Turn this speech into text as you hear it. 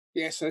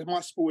Yeah, so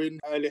my sporting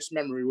earliest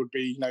memory would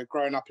be,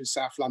 growing up in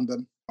South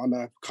London on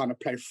a kind of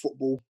playing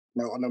football,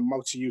 on a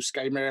multi-use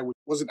game area. Which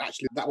wasn't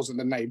actually, that wasn't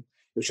the name.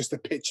 It was just a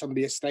pitch on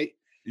the estate.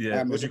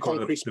 Yeah, It what was do a you call it?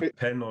 concrete The pitch.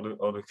 pen or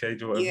the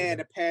cage or whatever? Yeah,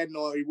 the pen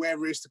or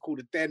whatever it is to call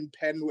the den,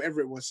 pen, whatever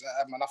it was.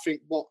 And I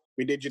think what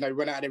we did,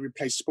 went out there, we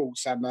played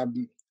sports. And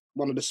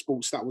one of the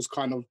sports that was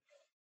kind of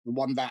the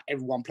one that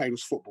everyone played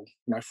was football.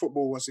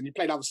 Football was, and you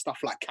played other stuff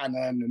like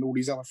cannon and all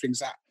these other things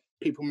that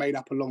people made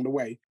up along the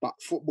way. But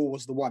football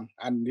was the one.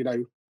 And,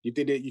 you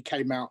did it, you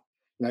came out,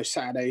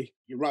 Saturday,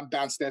 you run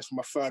downstairs from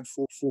a third,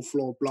 fourth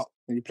floor block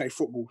and you play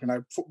football.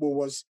 Football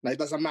was, it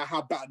doesn't matter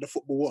how bad the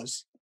football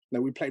was.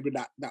 We played with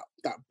that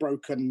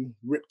broken,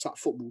 ripped up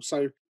football.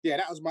 So yeah,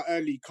 that was my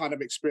early kind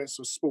of experience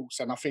with sports.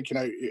 And I think,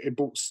 it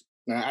brought,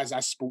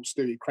 as sports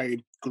do, it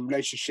created good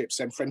relationships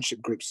and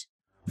friendship groups.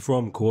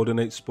 From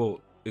Coordinate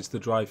Sport, it's The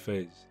Drive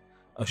Phase,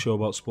 a show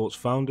about sports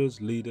founders,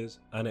 leaders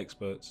and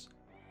experts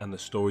and the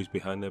stories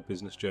behind their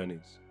business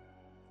journeys.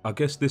 Our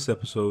guest this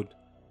episode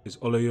is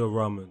Oliur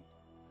Rahman,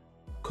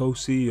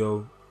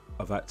 co-CEO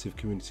of Active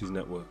Communities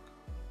Network.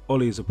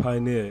 Ollie is a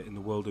pioneer in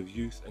the world of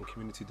youth and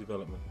community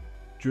development.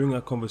 During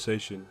our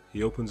conversation,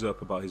 he opens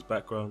up about his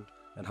background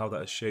and how that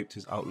has shaped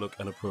his outlook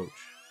and approach.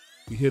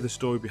 We hear the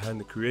story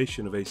behind the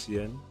creation of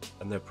ACN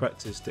and their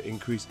practice to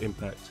increase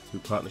impact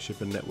through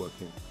partnership and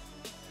networking.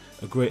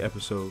 A great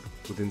episode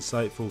with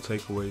insightful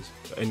takeaways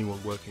for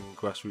anyone working in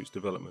grassroots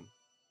development.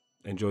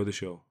 Enjoy the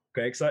show.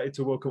 Okay, excited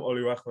to welcome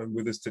Oliur Rahman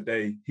with us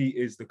today. He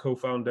is the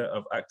co-founder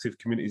of Active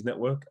Communities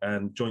Network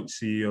and joint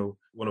CEO,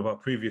 one of our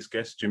previous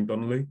guests, Jim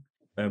Donnelly.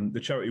 The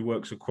charity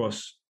works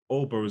across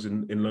all boroughs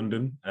in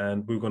London,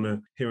 and we're going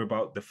to hear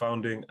about the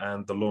founding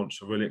and the launch.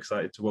 So really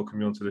excited to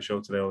welcome you onto the show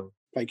today, Ollie.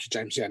 Thank you,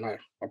 James. Yeah, no,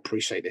 I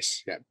appreciate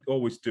this. Yeah.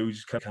 Always do,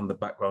 just kind of the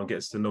background,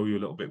 gets to know you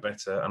a little bit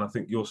better. And I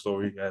think your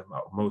story out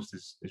of most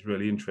is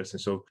really interesting.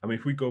 So, I mean,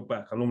 if we go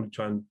back, I normally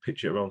try and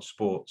pitch it around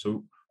sport.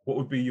 So what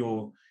would be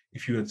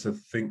if you had to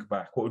think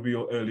back, what would be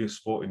your earliest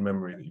sporting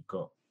memory that you've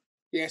got?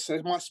 Yeah,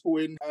 so my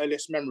sporting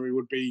earliest memory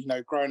would be,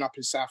 growing up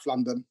in South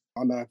London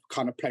on a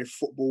kind of playing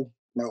football,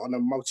 on a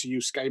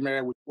multi-use game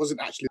area. Which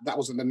wasn't actually, that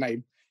wasn't the name.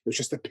 It was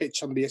just a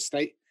pitch on the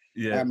estate.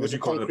 Yeah, it was a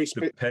concrete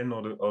the pen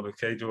or the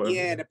cage or whatever?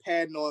 Yeah, the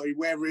pen or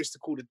whatever it is to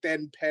call the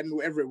den, pen,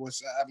 whatever it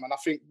was. And I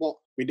think what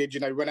we did,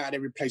 went out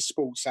there, we played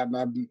sports. And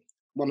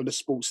one of the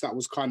sports that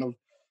was kind of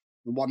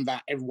the one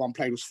that everyone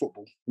played was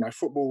football.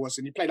 Football was,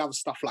 and you played other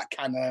stuff like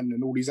cannon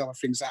and all these other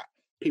things that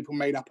people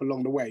made up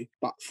along the way.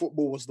 But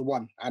football was the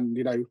one. And,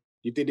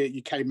 you did it,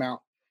 you came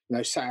out,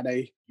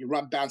 Saturday, you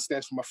run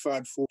downstairs from a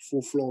third,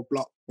 fourth floor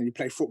block and you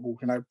play football.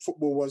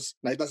 Football was,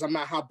 it doesn't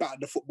matter how bad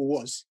the football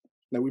was.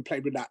 We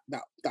played with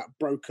that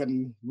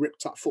broken,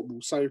 ripped up football.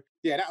 So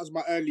yeah, that was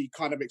my early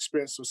kind of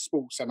experience with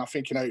sports. And I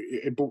think,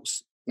 it brought,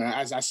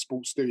 as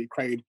sports do, it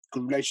created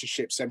good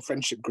relationships and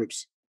friendship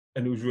groups.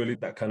 And it was really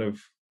that kind of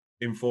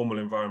informal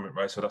environment,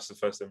 right? So that's the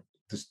first thing,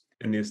 just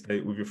in the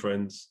estate with your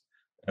friends.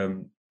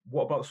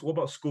 What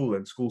about school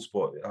and school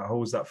sport? How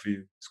was that for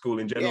you? School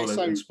in general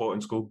and sport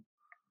in school?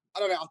 I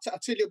don't know. I'll tell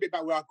you a little bit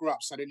about where I grew up,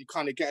 so then you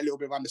kind of get a little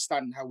bit of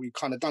understanding how we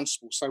kind of done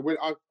sports. So when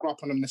I grew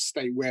up on an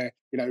estate where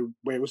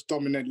it was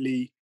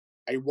dominantly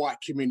a white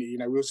community.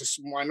 We was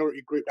a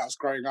minority group that was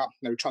growing up.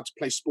 We tried to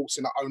play sports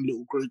in our own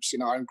little groups,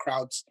 in our own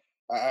crowds.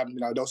 There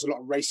was a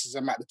lot of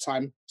racism at the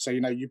time. So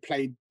you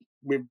played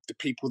with the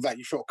people that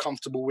you felt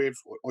comfortable with,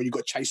 or you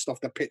got chased off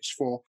the pitch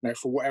for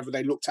whatever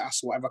they looked at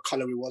us, or whatever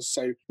colour it was.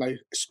 So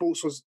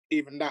sports was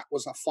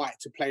a fight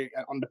to play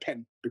on the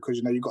pen because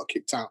you got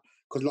kicked out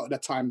because a lot of the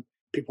time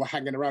people were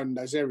hanging around in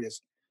those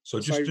areas. So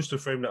just to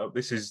frame that up,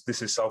 this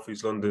is South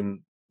East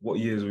London. What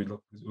years are we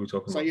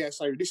talking about?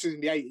 So this is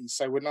in the 80s.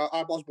 So when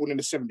I was born in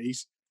the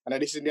 70s, and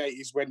this is in the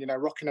 80s when,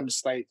 Rockingham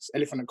Estates,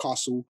 Elephant and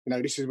Castle,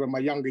 this is when my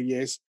younger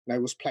years,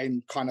 was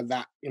playing kind of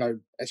that,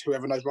 as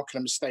whoever knows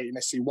Rockingham Estate in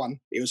SC1,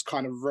 it was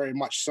kind of very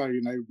much so,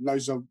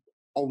 loads of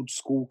old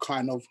school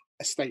kind of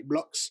estate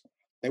blocks.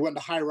 They weren't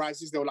the high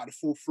rises, they were like the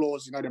full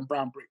floors, them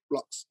brown brick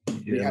blocks.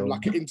 Yeah, you had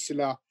like an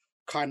insular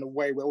kind of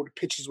way where all the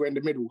pitches were in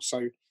the middle.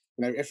 So,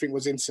 everything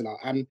was insular.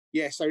 And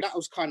yeah, so that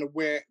was kind of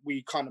where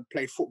we kind of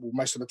played football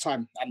most of the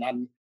time.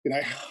 And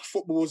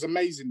football was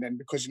amazing then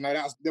because,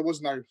 there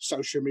was no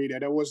social media,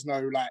 there was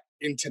no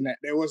internet,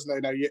 there was no,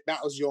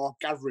 that was your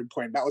gathering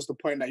point. That was the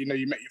point that, you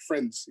met your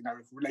friends,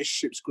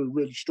 relationships grew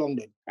really strong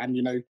then. And,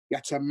 you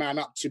had to man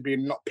up to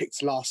being not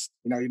picked last,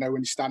 when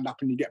you stand up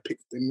and you get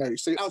picked.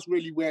 So that was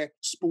really where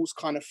sports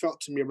kind of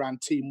felt to me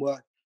around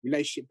teamwork,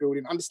 relationship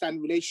building,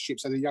 understanding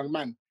relationships as a young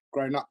man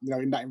growing up,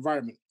 in that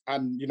environment.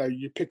 And,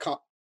 you pick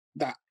up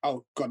that,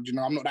 oh God,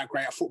 I'm not that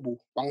great at football,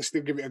 but I'm going to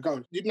still give it a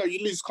go. You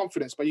lose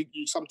confidence, but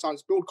you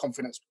sometimes build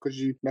confidence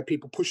because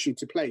people push you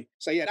to play.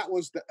 So yeah, that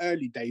was the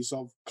early days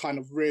of kind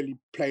of really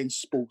playing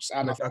sports.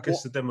 And I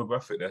guess the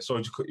demographic there,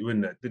 sorry to cut you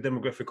in there, the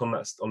demographic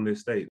on the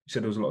estate, you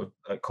said there was a lot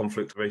of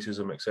conflict,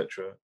 racism,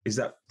 etc. Is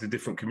that the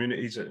different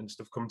communities and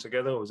stuff come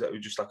together, or is that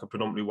just like a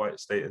predominantly white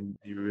estate and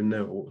you were in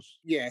there?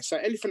 Yeah, so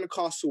Elephant and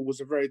Castle was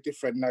a very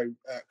different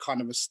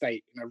kind of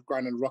estate.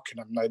 Growing in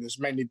Rockingham, there's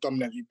mainly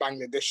dominantly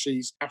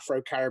Bangladeshis,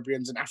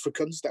 Afro-Caribbeans and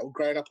Africans that were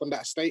growing up on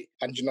that estate.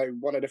 And,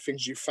 one of the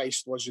things you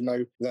faced was,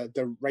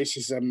 the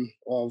racism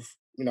of,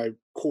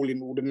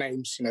 calling all the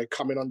names,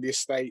 coming on the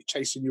estate,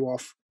 chasing you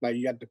off.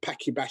 You had the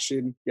packy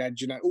bashing, you had,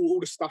 all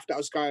the stuff that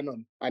was going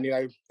on. And,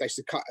 they used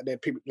to cut their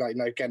people,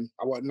 again,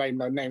 I won't name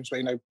no names, but,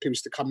 people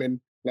used to come in,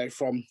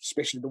 from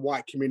especially the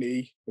white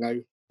community,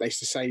 they used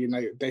to say,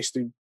 they used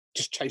to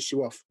just chase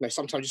you off.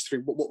 Sometimes just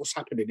think, what was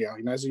happening here?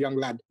 As a young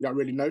lad, you don't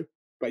really know,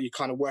 but you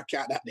kind of work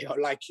out that they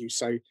don't like you.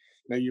 So,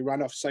 you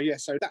run off. So, yeah,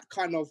 so that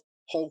kind of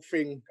whole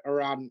thing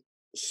around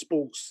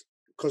sports,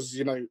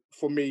 because,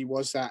 for me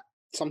was that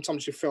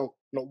sometimes you felt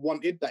not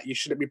wanted, that you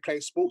shouldn't be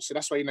playing sports. So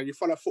that's why, you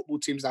follow football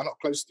teams that are not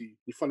close to you.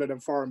 You follow them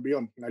far and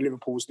beyond.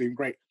 Liverpool was doing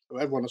great.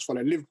 Everyone was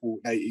following Liverpool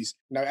in the 80s.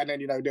 And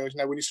then, there was,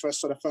 when you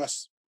first saw the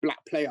first black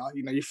player,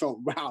 you felt,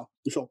 wow,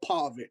 you felt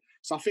part of it.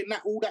 So I think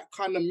that all that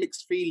kind of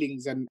mixed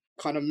feelings and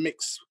kind of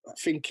mixed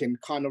thinking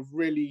kind of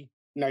really,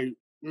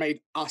 made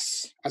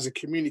us as a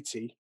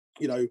community,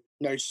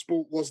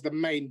 sport was the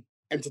main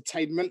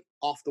entertainment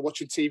after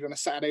watching TV on a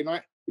Saturday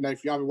night.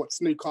 If you ever watch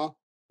snooker,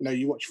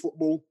 you watch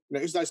football,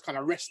 it was those kind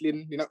of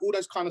wrestling, all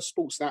those kind of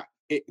sports that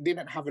it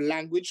didn't have a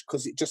language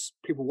because it just,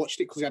 people watched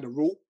it because it had a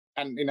rule.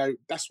 And,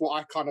 that's what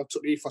I kind of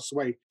took the ethos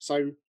away.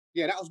 So,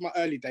 yeah, that was my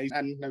early days.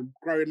 And,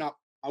 growing up,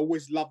 I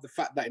always loved the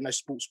fact that,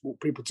 sports brought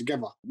people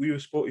together. Were you a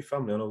sporty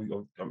family? I know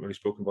you haven't really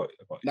spoken about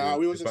no,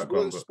 we was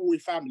background, a sporty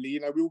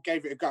family. We all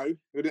gave it a go.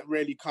 We didn't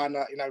really kind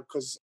of,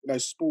 because,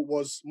 sport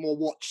was more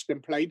watched than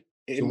played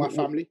in my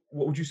family.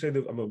 What would you say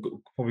that, I'm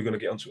probably going to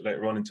get onto it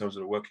later on in terms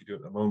of the work you do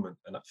at the moment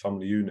and that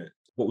family unit.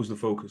 What was the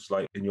focus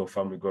like in your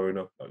family growing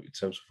up, in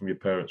terms of from your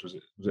parents? Was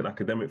it an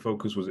academic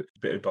focus? Was it a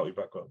bit about your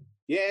background?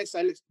 Yeah,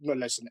 so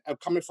listen,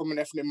 coming from an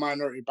ethnic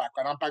minority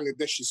background, I'm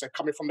Bangladeshi, so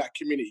coming from that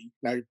community,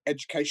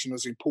 education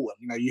was important.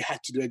 You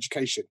had to do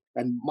education.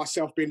 And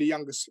myself being the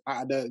youngest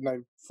out of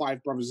the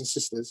 5 brothers and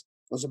sisters,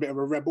 I was a bit of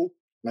a rebel.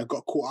 I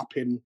got caught up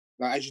in,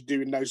 as you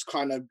do in those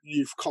kind of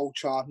youth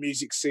culture,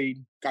 music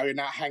scene, going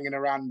out, hanging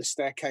around the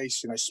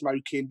staircase,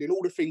 smoking, doing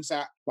all the things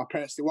that my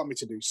parents didn't want me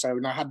to do. So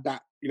when I had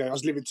that, I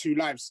was living 2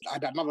 lives. I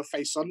had another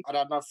face on, I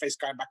had another face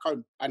going back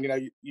home. And,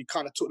 you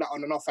kind of took that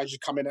on and off as you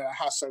come in at a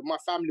house. So my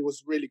family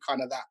was really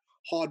kind of that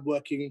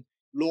hardworking,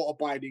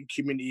 law-abiding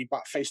community,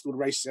 but faced all the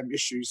racism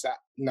issues that,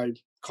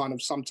 kind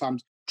of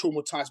sometimes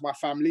traumatized my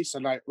family. So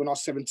when I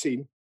was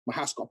 17, my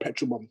house got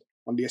petrol bombed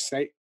on the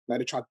estate.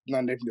 They tried,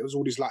 there was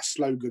all these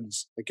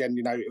slogans. Again,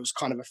 it was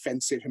kind of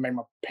offensive. It made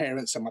my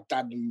parents and my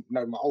dad and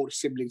my older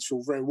siblings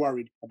feel very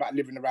worried about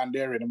living around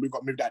the area. And we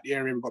got moved out the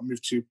area. We got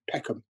moved to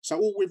Peckham. So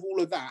with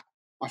all of that,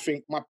 I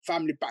think my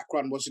family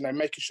background was,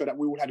 making sure that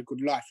we all had a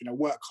good life.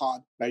 Work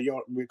hard.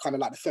 We're kind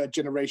of like the 3rd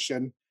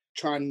generation,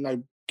 trying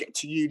to get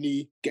to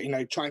uni,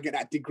 try and get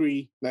that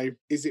degree.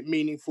 Is it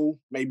meaningful?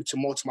 Maybe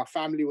more to my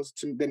family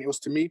than it was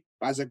to me.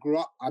 But as I grew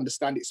up, I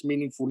understand it's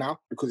meaningful now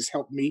because it's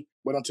helped me.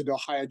 Went on to do a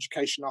higher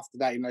education after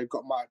that,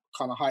 got my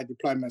kind of higher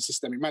diploma in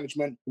systemic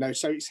management.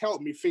 So it's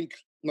helped me think,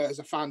 as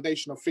a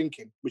foundation of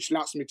thinking, which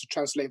allows me to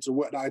translate into the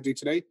work that I do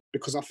today.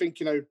 Because I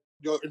think,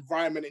 your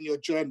environment and your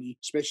journey,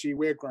 especially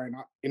we're growing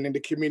up in the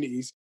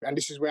communities, and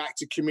this is where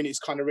active communities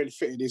kind of really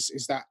fitted,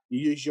 is that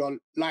you use your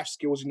life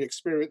skills and your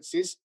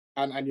experiences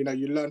and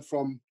you learn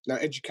from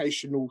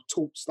educational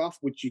talk stuff,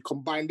 which you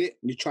combined it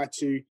and you try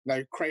to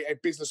create a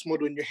business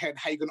model in your head,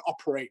 how you're going to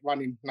operate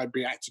running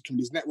be it Active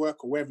Communities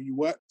Network or wherever you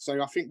work.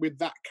 So I think with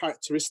that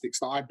characteristics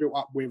that I built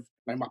up with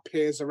my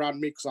peers around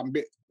me, because I'm a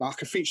bit I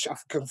can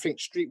think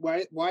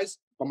streetwise,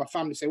 but my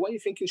family say, what are you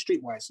thinking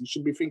streetwise? You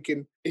should be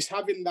thinking, it's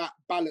having that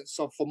balance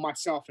of for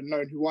myself and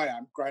knowing who I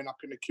am, growing up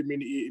in a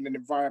community, in an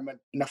environment,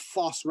 in a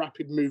fast,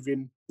 rapid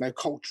moving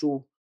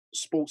cultural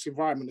sports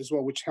environment as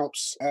well, which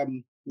helps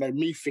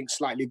me think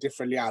slightly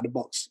differently out of the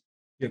box.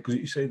 Yeah, because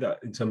you say that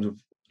in terms of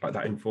like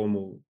that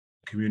informal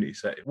community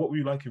setting. What were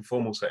you like in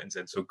formal settings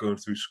then? So going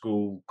through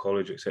school,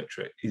 college,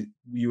 etc. Were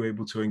you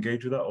able to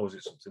engage with that, or was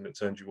it something that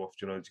turned you off,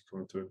 as you're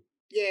coming through?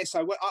 Yeah, so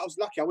I was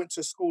lucky. I went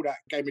to a school that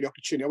gave me the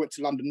opportunity. I went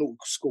to London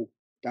Nautical School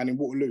down in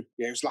Waterloo.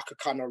 Yeah, it was like a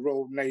kind of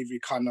Royal Navy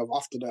kind of,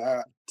 after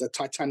the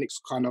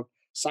Titanic's kind of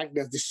sank,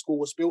 this school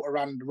was built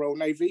around the Royal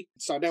Navy.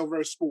 So they were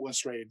very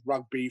sport-oriented,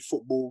 rugby,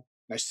 football.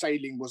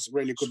 Sailing was a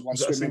really good one.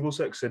 Was that single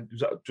sex? Was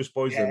that just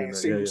boys then? Yeah,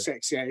 single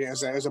sex. Yeah.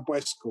 It was a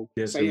boys' school.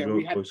 Yeah, so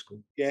we had boys' school.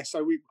 Yeah,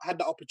 so we had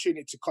the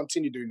opportunity to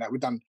continue doing that. We've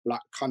done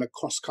like kind of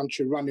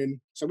cross-country running.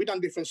 So we've done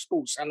different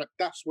sports, and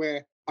that's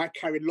where I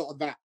carried a lot of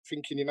that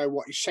thinking. You know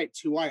what? It shaped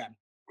who I am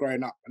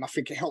growing up, and I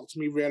think it helped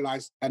me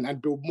realize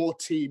and build more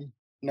team.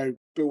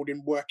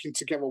 Building, working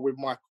together with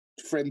my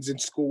friends in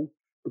school,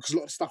 because a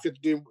lot of stuff you had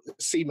to do,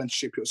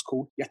 seamanship it was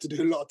called. You had to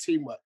do a lot of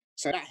teamwork.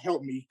 So that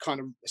helped me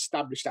kind of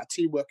establish that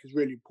teamwork is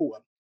really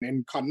important.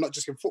 And kind of not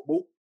just in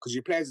football, because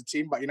you play as a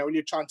team, but, when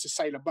you're trying to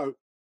sail a boat,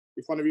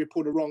 if one of you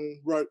pull the wrong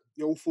rope,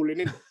 you're all falling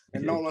in.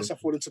 And no one wants to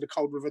fall into the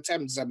cold River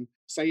Thames. And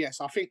so,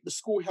 yes, I think the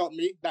school helped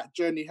me. That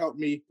journey helped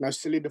me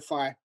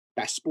solidify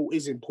that sport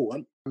is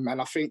important.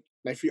 And I think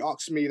if you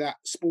ask me, that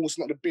sport's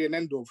not the be and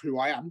end of who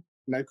I am,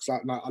 because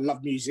I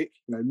love music.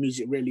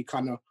 Music really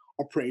kind of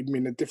operated me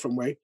in a different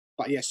way.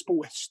 But yeah,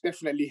 sport has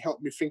definitely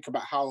helped me think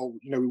about how,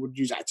 we would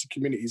use active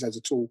communities as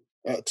a tool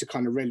to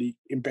kind of really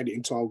embed it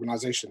into our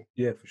organisation.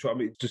 Yeah, for sure. I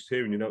mean, just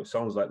hearing, it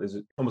sounds like there's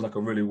almost like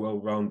a really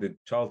well-rounded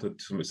childhood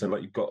to some extent.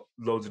 Like you've got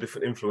loads of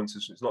different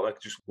influences. It's not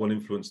like just one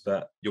influence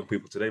that young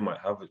people today might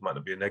have. It might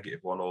not be a negative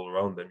one all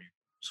around them.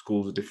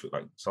 Schools are different.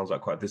 Like sounds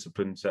like quite a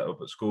disciplined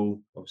setup at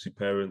school. Obviously,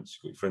 parents,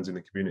 you've got your friends in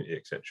the community,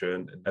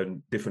 etc.,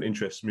 and different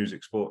interests,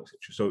 music, sport, etc.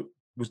 So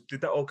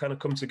did that all kind of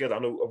come together? I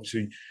know,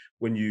 obviously,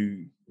 when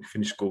you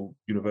finished school,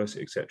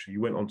 university, etc.,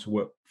 you went on to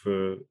work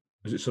for,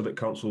 was it Southwark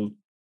Council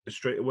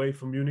straight away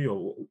from uni,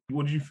 or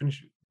what did you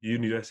finish?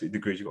 University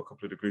degrees, you got a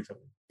couple of degrees,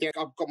 haven't you?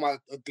 Yeah, I've got my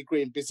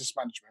degree in business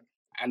management,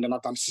 and then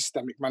I've done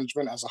systemic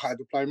management as a higher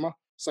diploma.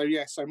 So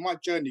my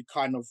journey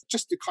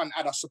just to kind of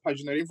add, I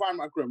suppose, the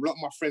environment I grew up, a lot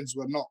of my friends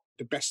were not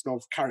the best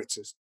of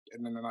characters.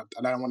 And then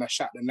I don't want to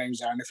shout their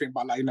names out or anything,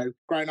 but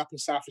growing up in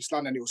South East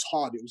London, it was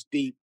hard, it was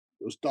deep,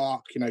 it was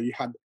dark. You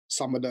had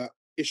some of the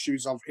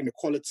issues of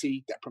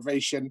inequality,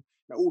 deprivation,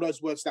 all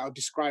those words that are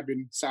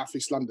describing South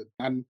East London.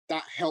 And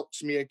that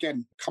helped me,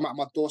 again, come out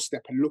my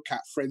doorstep and look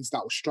at friends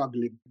that were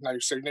struggling.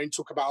 So, you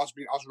talk about I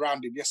was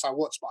rounded. Yes, I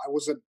was, but I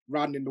wasn't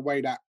rounding the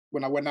way that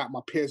when I went out,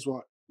 my peers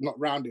were not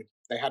rounded.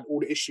 They had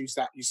all the issues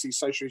that you see,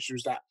 social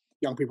issues that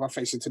young people are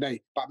facing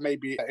today, but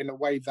maybe in a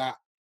way that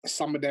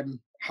some of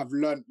them have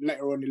learned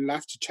later on in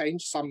life to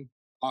change. Some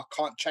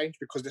can't change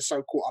because they're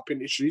so caught up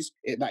in issues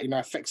that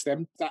affects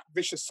them. That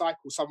vicious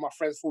cycle, some of my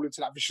friends fall into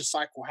that vicious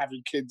cycle,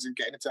 having kids and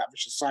getting into that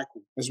vicious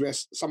cycle, as where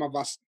some of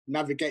us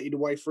navigated the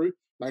way through.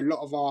 A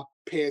lot of our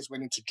peers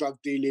went into drug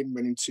dealing,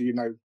 went into,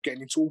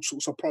 getting into all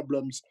sorts of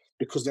problems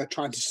because they're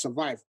trying to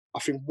survive. I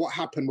think what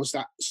happened was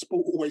that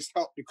sport always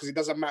helped, because it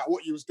doesn't matter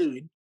what you was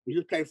doing. If you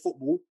were playing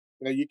football,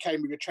 you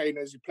came with your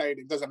trainers, you played,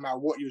 it doesn't matter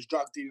what you was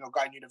drug dealing or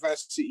going to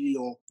university,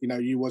 or,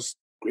 you was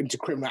into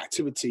criminal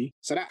activity.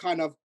 So that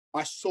kind of,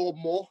 I saw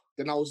more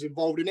than I was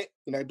involved in it,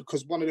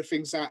 because one of the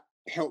things that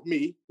helped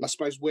me, I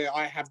suppose, where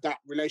I have that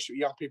relationship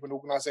with young people in the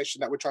organisation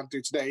that we're trying to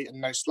do today,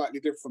 and slightly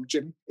different from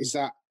Jim, is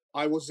that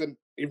I wasn't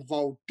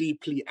involved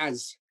deeply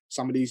as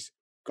some of these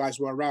guys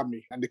were around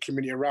me and the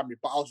community around me,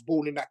 but I was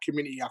born in that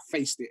community, I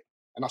faced it,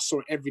 and I saw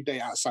it every day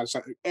outside.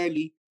 So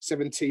early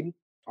 17,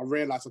 I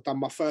realised I'd done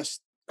my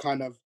first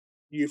kind of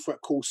youth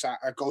work course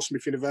at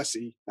Goldsmith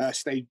University,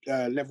 stage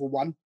level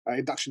 1,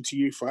 induction to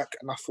youth work,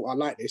 and I thought I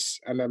like this.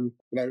 And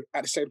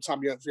at the same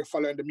time, you're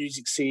following the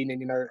music scene,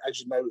 and as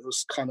you know, it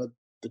was kind of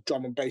the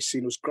drum and bass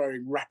scene was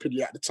growing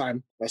rapidly at the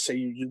time. So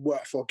you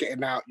work for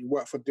getting out, you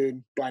work for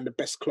buying the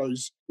best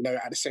clothes.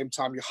 At the same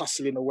time, you're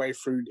hustling away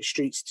through the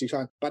streets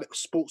but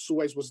sports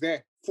always was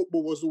there.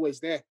 Football was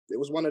always there. It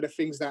was one of the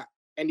things that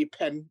any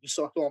pen you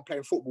saw someone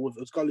playing football with,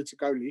 it was goalie to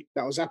goalie,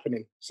 that was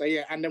happening. So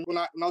yeah, and then when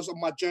I was on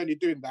my journey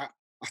doing that,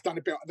 I've done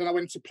a bit. Then I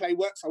went to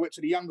Playworks. I went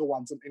to the younger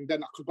ones, and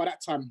then by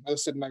that time, as I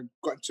said,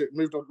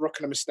 moved on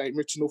Rockingham Estate,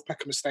 moved to North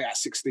Peckham Estate at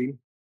 16,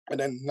 and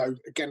then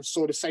again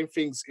saw the same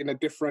things in a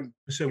different.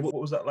 So what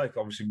was that like?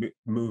 Obviously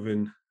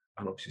moving,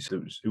 and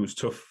obviously it was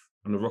tough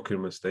on the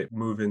Rockingham Estate,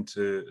 moving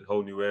to a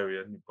whole new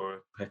area, Newborough,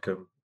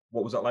 Peckham.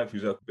 What was that like?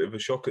 Was that a bit of a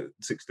shock at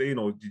 16,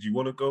 or did you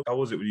want to go? How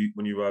was it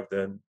when you arrived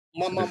there?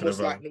 My mum was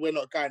like, we're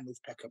not going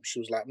North Peckham. She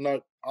was like, no,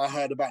 I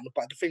heard about it.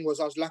 But the thing was,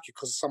 I was lucky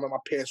because some of my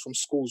peers from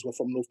schools were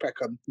from North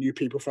Peckham, knew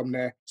people from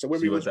there. So when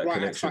we was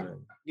right outside,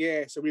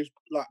 so we was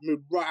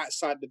moved right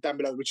outside the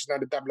Damilola, which is now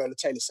the Damilola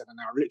Taylor Centre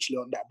now, literally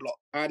on that block.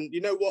 And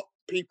you know what?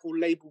 People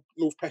label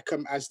North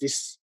Peckham as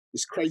this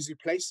crazy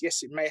place.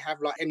 Yes, it may have,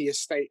 like any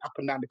estate up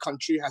and down the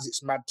country, has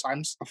its mad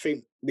times. I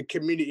think the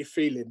community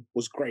feeling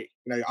was great.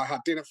 I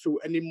didn't feel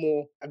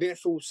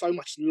so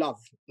much love,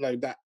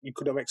 that you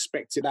could have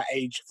expected at that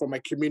age from a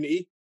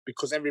community,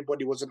 because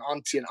everybody was an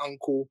auntie and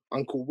uncle,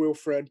 Uncle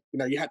Wilfred.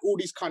 You had all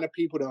these kind of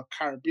people that were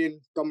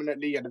Caribbean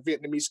dominantly, and the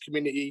Vietnamese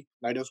community.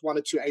 There was 1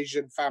 or 2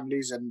 Asian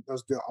families, and there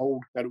was the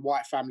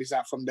white families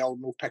out from the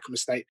old North Peckham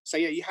Estate. So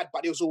yeah,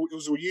 but it was all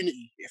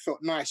unity. It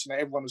felt nice.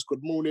 Everyone was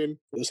good morning.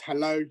 It was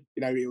hello.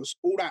 It was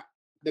all that.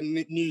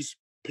 The news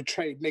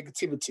portrayed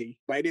negativity,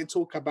 but it didn't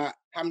talk about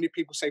how many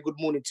people say good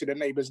morning to their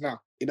neighbours now.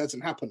 It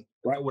doesn't happen,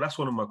 right? Well, that's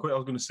one of my questions. I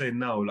was going to say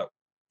now,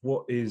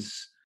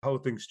 how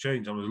things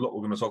change. I mean, we're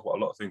going to talk about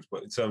a lot of things,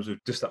 but in terms of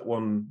just that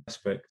one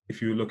aspect, if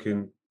you're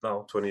looking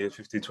now 20 years,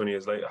 15, 20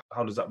 years later,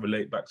 how does that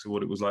relate back to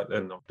what it was like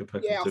then?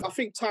 Yeah, I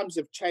think times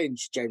have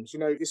changed, James.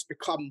 It's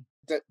become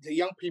that the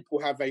young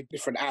people have a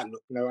different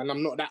outlook, and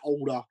I'm not that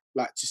older,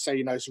 like to say,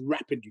 it's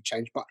rapidly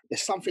changed, but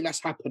there's something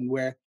that's happened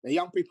where the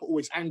young people are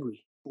always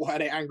angry. Why are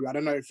they angry? I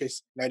don't know if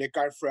it's, they're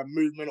going through a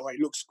movement, or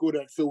it looks good,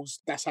 or it feels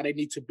that's how they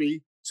need to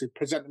be to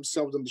present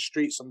themselves on the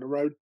streets, on the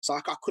road. So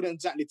I couldn't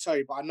exactly tell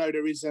you, but I know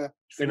there is a...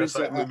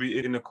 maybe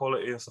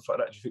inequality and stuff like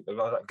that. Do you think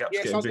that gap's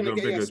getting bigger and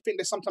bigger? I think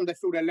that sometimes they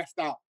feel they're left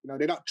out.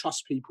 They don't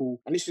trust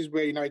people. And this is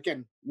where,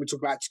 again, we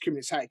talk about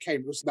communities, how it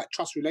came. It was that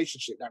trust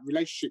relationship. That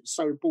relationship is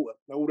so important,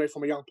 all the way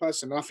from a young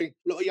person. And I think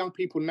a lot of young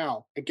people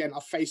now, again,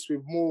 are faced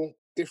with more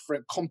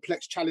different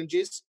complex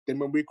challenges than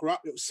when we grew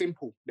up. It was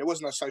simple. There was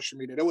no social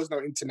media. There was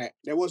no internet.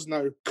 There was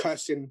no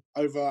cursing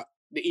over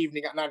the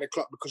evening at 9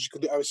 o'clock because you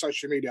could do it over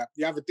social media.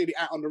 You either did it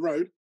out on the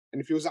road,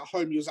 and if you was at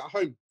home, you was at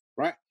home.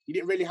 right? You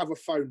didn't really have a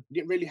phone. You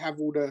didn't really have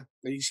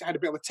you had a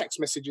bit of a text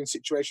messaging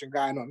situation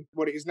going on,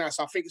 what it is now.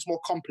 So I think it's more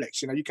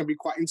complex. You can be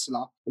quite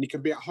insular and you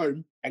can be at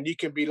home and you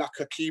can be like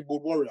a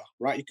keyboard warrior,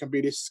 right? You can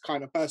be this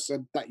kind of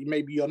person that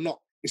maybe you're not.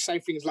 The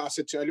same things like I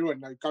said to you earlier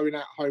on, going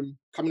out home,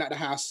 coming out the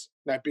house,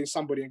 being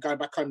somebody and going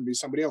back home and being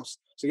somebody else.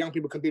 So young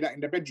people can do that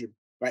in their bedroom,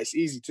 right? It's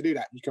easy to do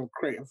that. You can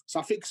create. So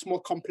I think it's more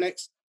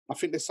complex. I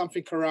think there's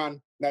something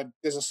around that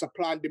there's a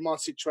supply and demand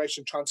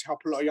situation trying to help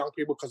a lot of young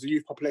people because the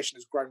youth population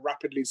has grown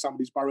rapidly in some of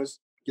these boroughs.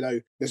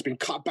 There's been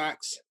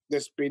cutbacks.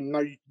 There's been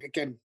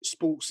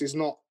sports is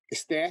not,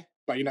 it's there,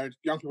 but, young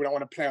people don't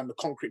want to play on the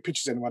concrete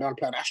pitches anymore. They want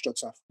to play on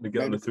AstroTurf. They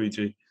get on the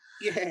 3G.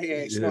 Yeah,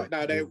 it's not.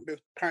 No,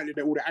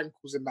 apparently all the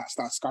ankles and that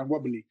starts going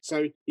wobbly.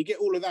 So you get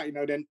all of that,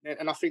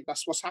 and I think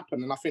that's what's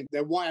happened. And I think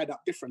they're wired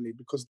up differently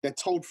because they're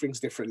told things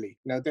differently.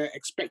 They're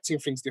expecting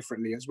things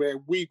differently. As where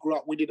we grew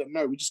up, we didn't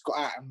know. We just got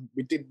out and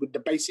we did with the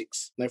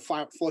basics.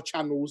 4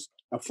 channels,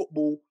 a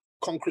football,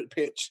 concrete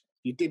pitch.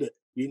 You did it.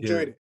 You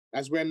enjoyed it.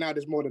 As where now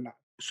there's more than that.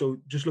 So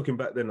just looking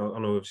back then, I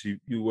know obviously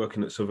you were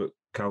working at Southwark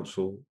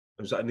Council.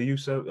 Was that in the youth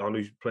service? I know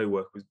you play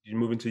work. Did you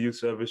move into youth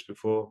service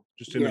before?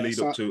 Just in the lead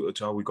up to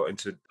how we got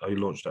into, how you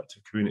launched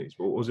Active Communities.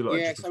 What was it like?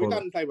 Yeah, so we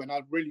done play work. And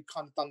I'd really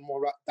kind of done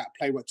more that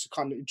play work to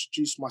kind of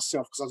introduce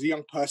myself because I was a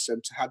young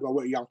person to how do I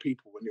work with young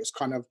people. And it was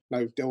kind of,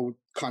 they were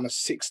kind of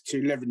 6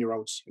 to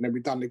 11-year-olds. And then we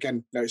done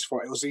again,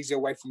 it was easier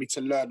way for me to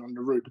learn on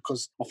the route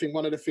because I think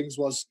one of the things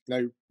was,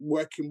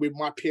 working with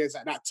my peers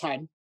at that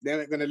time, they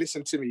weren't going to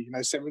listen to me.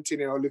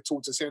 17-year-old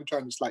talk to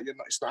 17, it's like,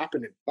 it's not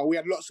happening. But we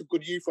had lots of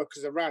good youth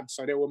workers around,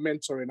 so they were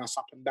mentoring us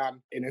up and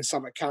down in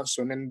Southwark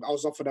Council. And then I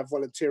was offered a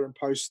volunteering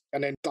post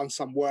and then done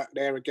some work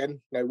there again.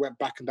 Went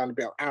back and done a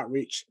bit of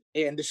outreach.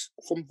 And this,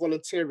 from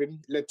volunteering,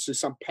 led to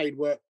some paid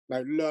work.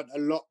 Learned a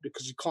lot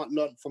because you can't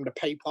learn from the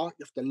paper. You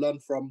have to learn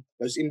from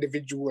those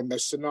individual and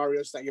those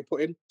scenarios that you're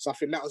put in. So I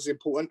think that was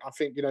important. I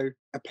think,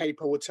 a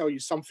paper will tell you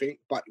something,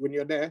 but when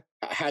you're there,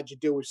 how do you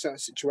deal with certain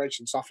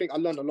situations? So I think I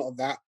learned a lot of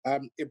that.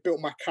 It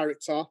built my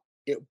character.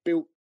 It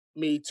built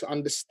me to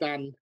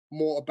understand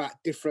more about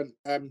different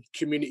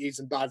communities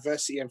and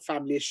diversity and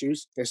family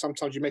issues.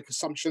 Sometimes you make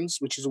assumptions,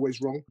 which is always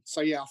wrong.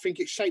 So yeah, I think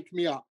it shaped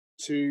me up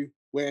to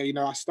where,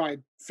 I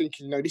started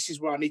thinking, this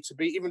is where I need to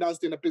be. Even though I was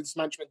doing a business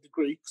management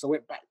degree, because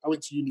I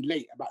went to uni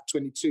late, about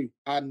 22.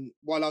 And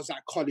while I was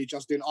at college, I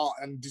was doing art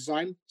and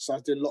design. So I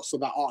was doing lots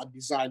of that art and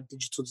design,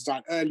 digital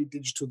design, early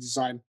digital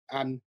design.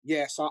 And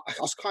yeah, so I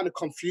was kind of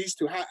confused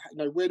to how,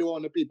 where do I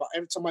want to be? But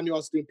every time I knew I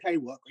was doing play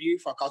work or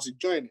youth work, I was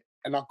enjoying it.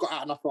 And I got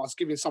out and I thought I was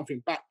giving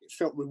something back. It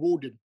felt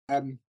rewarding.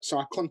 So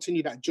I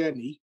continued that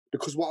journey.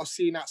 Because what I was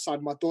seeing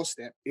outside my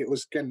doorstep, it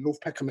was, again, North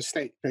Peckham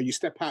Estate. You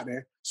step out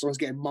there, someone's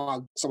getting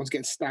mugged, someone's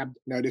getting stabbed,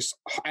 this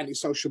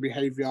antisocial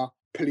behaviour,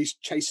 police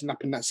chasing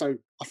up and that. So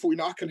I thought,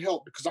 I can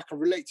help because I can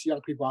relate to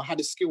young people. I had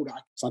a skill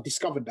so I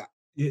discovered that.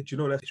 Yeah, do you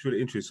know that's really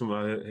interesting? Something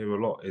I hear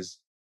a lot is,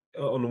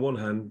 on the one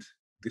hand,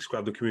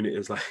 describe the community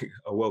as like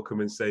a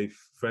welcoming,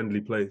 safe,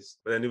 friendly place.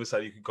 But then on the other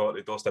side, you could go out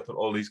the doorstep and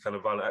all these kind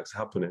of violent acts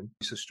happening.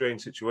 It's a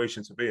strange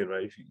situation to be in,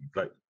 right? If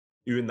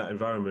you're in that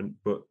environment,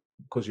 but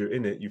because you're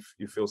in it,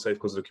 you feel safe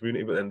because of the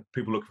community, but then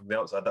people looking from the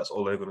outside, that's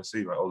all they're going to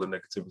see, right? All the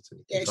negativity.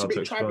 Yeah, it's a bit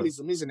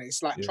tribalism, isn't it?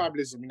 It's like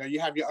tribalism,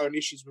 you have your own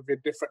issues with your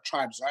different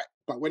tribes, right?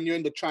 But when you're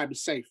in the tribe,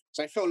 it's safe.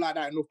 So it felt like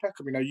that in North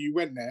Peckham, you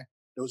went there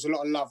was a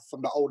lot of love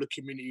from the older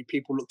community,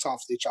 people looked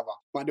after each other.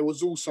 But there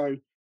was also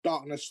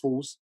darkness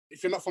falls.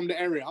 If you're not from the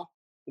area,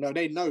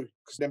 they know,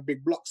 because them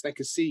big blocks, they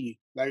can see you.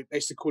 They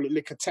used to call it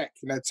liquor tech,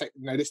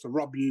 they used to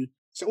rob you.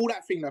 So all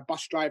that thing,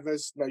 bus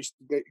drivers,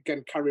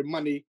 again, carrying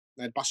money.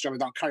 The bus drivers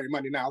don't carry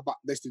money now, but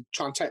they used to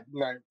try and take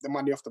the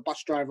money off the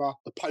bus driver,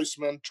 the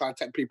postman, try and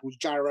take people's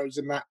gyros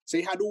and that. So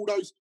you had all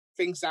those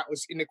things that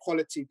was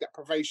inequality,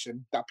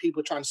 deprivation, that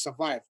people trying to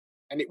survive.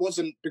 And it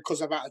wasn't because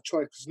of out of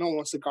choice, because no one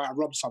wants to go out and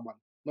rob someone.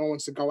 No one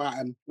wants to go out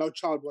and no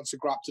child wants to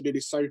grow up to do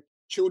this. So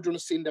children are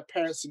seeing their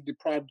parents in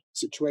deprived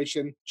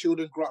situation.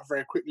 Children grow up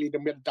very quickly.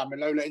 Then we had the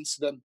Damilola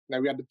incident.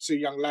 We had the 2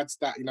 young lads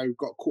that,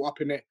 got caught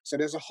up in it. So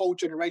there's a whole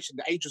generation.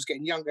 The age was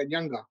getting younger and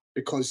younger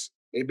because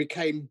it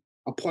became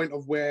a point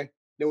of where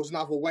there was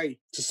another way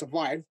to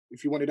survive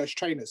if you wanted those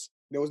trainers.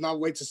 There was another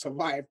way to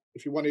survive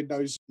if you wanted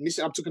those.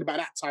 I'm talking about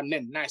that time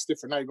then. Now it's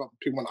different. Now you've got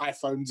people on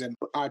iPhones and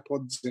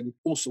iPods and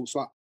all sorts.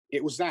 But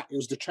it was that. It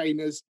was the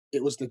trainers.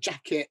 It was the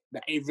jacket,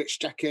 the Average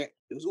jacket.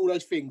 It was all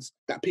those things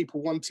that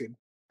people wanted.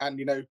 And,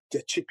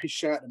 the chippy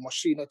shirt, the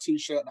Moschino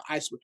T-shirt, the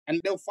ice. And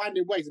they'll find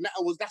their ways. And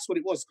that's what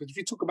it was. Because if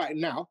you talk about it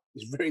now,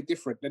 it's very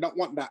different. They don't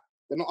want that.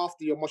 They're not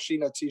after your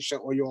Moschino T-shirt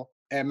or your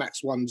Air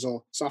Max ones.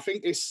 So I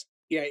think it is.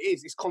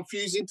 It's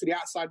confusing to the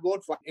outside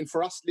world. And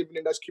for us living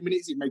in those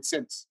communities, it made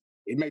sense.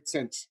 It made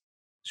sense.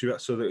 So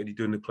you're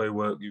doing the play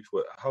work.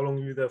 How long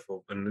were you there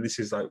for? And this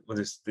is was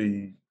this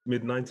the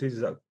mid-90s? Is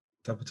that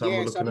type of time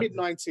we're looking at? Yeah, so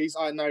mid-90s,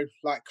 I know,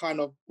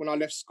 kind of when I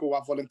left school,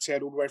 I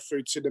volunteered all the way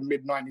through to the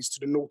mid-90s,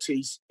 to the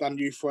noughties, done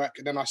youth work.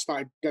 And then I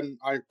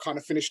kind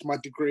of finished my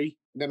degree.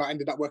 And then I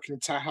ended up working in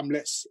Tower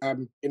Hamlets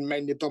in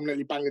mainly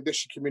dominantly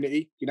Bangladeshi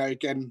community,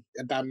 again,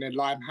 down near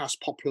Limehouse,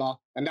 Poplar.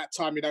 And that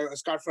time, I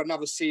was going for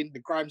another scene. The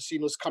grime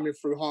scene was coming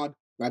through hard.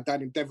 like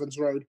down in Devon's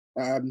Road.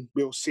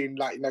 We all seen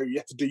like, you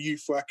had to do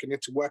youth work and you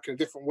had to work in a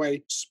different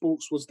way.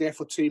 Sports was there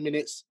for 2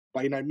 minutes.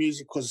 But,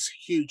 music was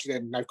huge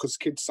then, because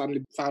kids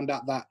suddenly found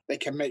out that they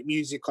can make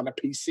music on a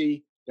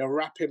PC. They were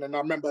rapping. And I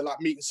remember like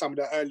meeting some of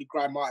the early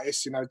grime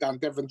artists, down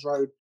Devon's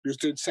Road. We was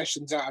doing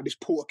sessions out of this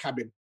porta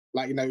cabin.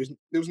 Like, there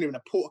wasn't even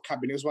a porta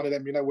cabin. It was one of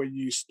them, where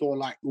you store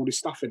like all this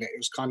stuff in it. It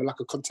was kind of like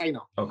a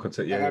container. Oh,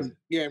 container,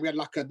 yeah. We had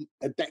like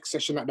a deck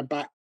session at the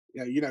back.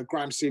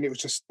 Grime scene, it was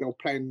just, they were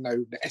playing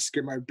the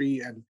Eskimo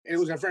beat, and it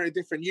was a very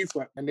different youth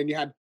work. And then you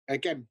had,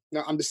 again,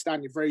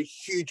 understanding, very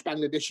huge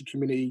Bangladeshi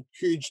community,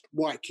 huge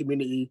white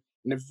community,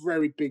 and a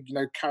very big,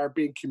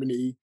 Caribbean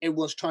community.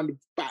 Everyone's trying to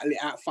battle it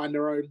out, find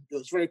their own. It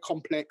was very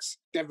complex.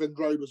 Devon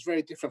Road was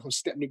very different from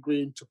Stepney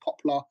Green to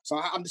Poplar. So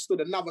I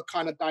understood another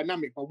kind of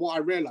dynamic. But what I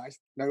realised,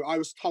 I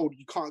was told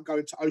you can't go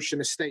into Ocean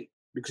Estate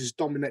because it's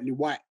dominantly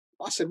white.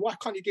 I said, why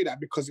can't you do that?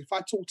 Because if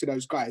I talk to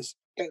those guys,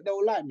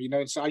 they'll like me,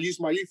 So I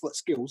used my youth work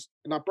skills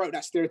and I broke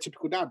that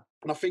stereotypical down.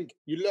 And I think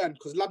you learn,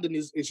 because London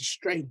is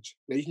strange.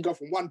 You can go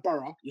from one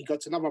borough, you can go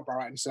to another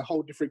borough, and it's a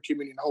whole different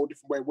community and a whole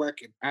different way of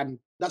working. And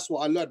that's what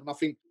I learned. And I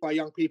think by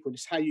young people,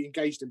 it's how you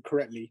engage them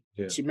correctly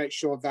to make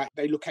sure that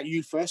they look at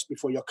you first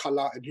before your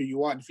colour and who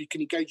you are. And if you can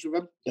engage with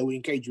them, they will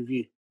engage with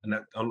you. And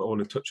that, I want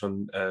to touch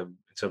on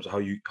in terms of how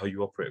you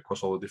operate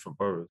across all the different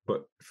boroughs.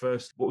 But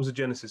first, what was the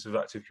genesis of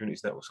Active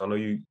Communities Network? So I know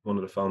you're one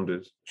of the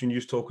founders. Can you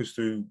just talk us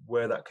through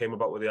where that came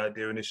about, where the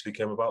idea initially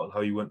came about, and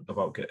how you went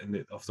about getting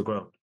it off the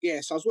ground? Yeah,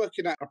 so I was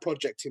working at a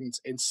project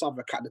in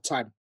Southwark at the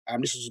time.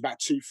 This was about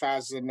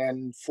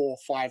 2004,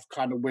 5,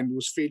 kind of when we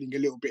was feeling a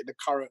little bit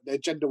the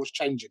agenda was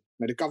changing.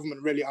 The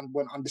government really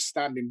weren't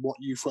understanding what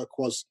youth work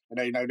was.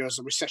 There was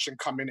a recession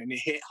coming and it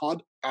hit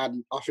hard.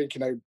 And I think,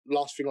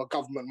 last thing on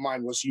government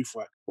mind was youth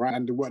work, right?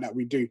 And the work that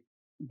we do.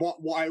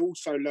 But what I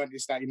also learned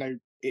is that,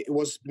 it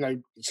was,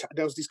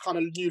 there was this kind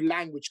of new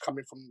language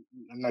coming from,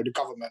 the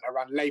government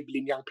around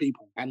labelling young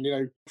people. And,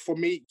 for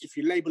me, if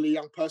you label a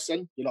young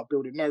person, you're not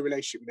building no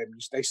relationship with them.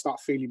 They start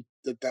feeling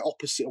the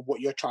opposite of what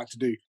you're trying to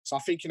do. So I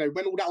think,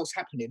 when all that was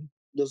happening,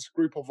 there's a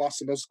group of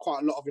us and there's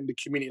quite a lot of in the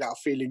community that are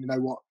feeling,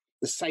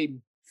 the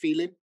same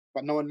feeling,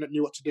 but no one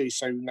knew what to do.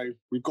 So,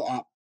 we got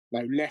up,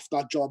 left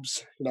our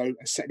jobs, and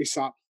set this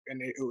up.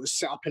 And it was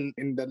set up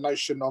in the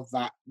notion of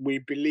that we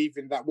believe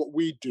in that what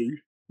we do,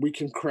 we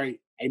can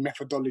create a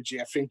methodology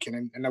of thinking,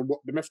 and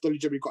what the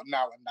methodology we got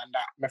now, and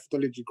that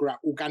methodology grew out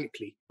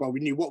organically. But we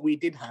knew what we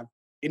did have,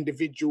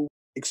 individual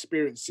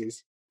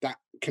experiences that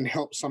can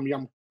help some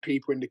young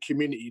people in the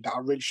community that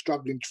are really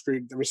struggling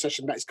through the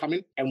recession that is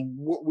coming. And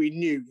what we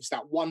knew is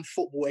that one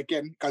football,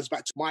 again, goes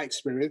back to my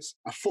experience,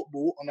 a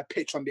football on a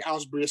pitch on the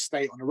Aylesbury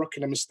estate, on the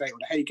Rockingham estate, or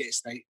the Haygate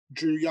estate,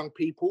 drew young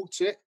people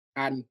to it.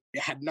 And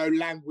it had no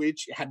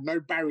language, it had no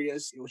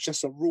barriers. It was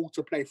just a rule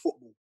to play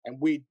football. And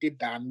we did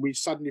that. And we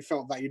suddenly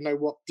felt that,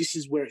 this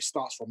is where it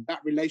starts from. That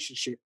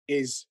relationship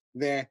is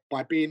there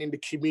by being in the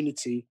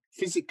community,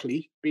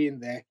 physically being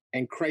there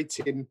and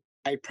creating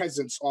a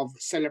presence of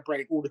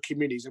celebrating all the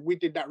communities. And we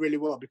did that really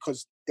well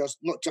because there was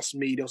not just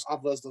me, there was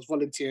others, there was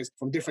volunteers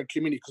from different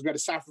communities, because we had a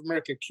South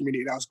American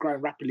community that was growing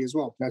rapidly as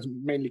well. There's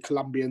mainly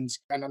Colombians.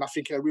 And then I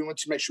think we wanted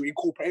to make sure we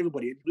incorporate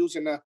everybody. We was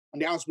on the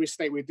Aylesbury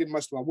estate where we did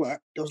most of our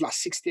work. There was like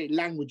 68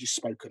 languages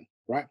spoken,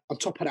 right? On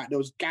top of that, there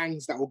was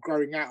gangs that were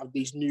growing out of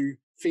these new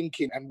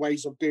thinking and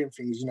ways of doing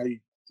things.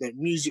 The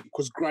music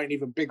was growing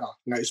even bigger.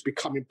 It's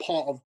becoming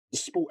part of the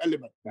sport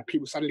element.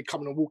 People suddenly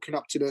coming and walking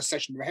up to the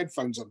session with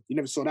headphones on. You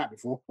never saw that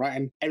before, right?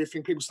 And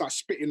everything, people start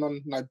spitting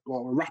on,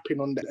 or rapping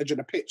on the edge of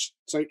the pitch.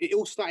 So it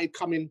all started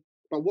coming.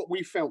 But what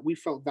we felt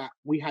that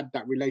we had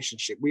that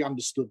relationship. We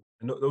understood.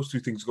 And those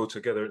two things go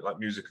together, like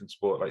music and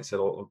sport. Like you said,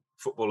 all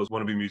footballers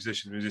want to be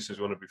musicians, musicians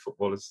want to be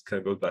footballers. Kind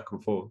of goes back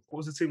and forth. What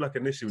was the team like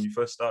initially when you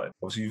first started?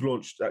 Obviously, you've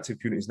launched Active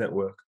Communities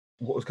Network.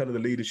 What was kind of the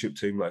leadership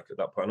team like at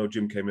that point? I know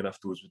Jim came in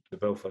afterwards with the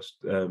Belfast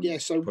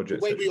project. The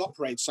way we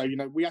operate, so,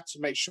 we had to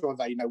make sure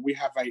that, we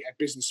have a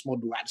business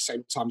model at the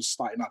same time as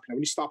starting up. When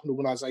you start an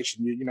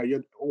organisation,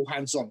 you're all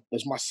hands on.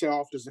 There's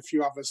myself, there's a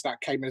few others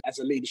that came in as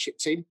a leadership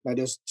team.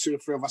 There's 2 or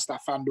 3 of us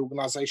that found the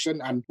organisation.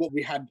 And what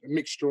we had, a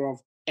mixture of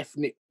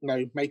ethnic,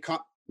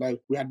 makeup.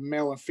 We had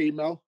male and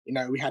female.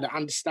 We had an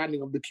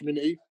understanding of the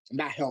community, and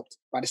that helped.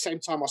 But at the same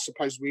time, I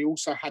suppose we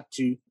also had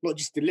to not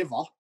just deliver,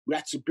 we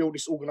had to build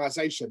this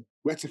organisation.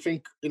 We had to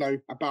think,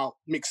 about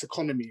mixed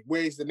economy.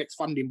 Where is the next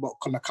funding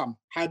block going to come?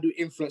 How do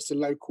we influence the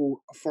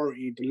local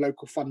authority, the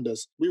local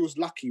funders? We was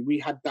lucky. We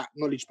had that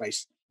knowledge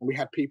base. And we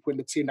had people in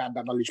the team that had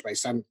that knowledge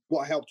base. And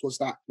what helped was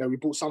that we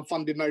brought some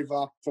funding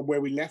over from where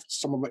we left.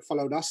 Some of it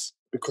followed us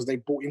because they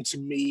bought into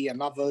me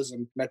and others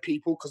and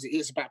people, because it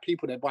is about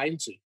people they buy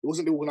into. It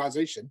wasn't the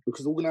organisation,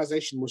 because the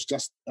organisation was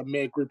just a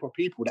mere group of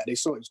people that they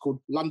saw. It was called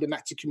London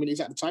Active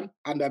Communities at the time.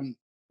 And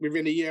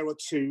within a year or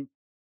two,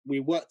 we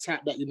worked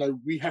out that,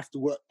 we have to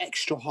work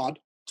extra hard,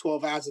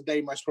 12 hours a day,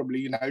 most probably,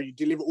 you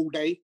deliver all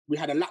day. We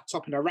had a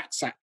laptop and a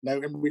rucksack,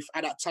 and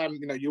at that time,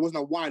 there wasn't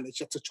a wireless.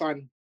 You had to try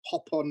and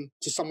hop on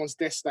to someone's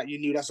desk that you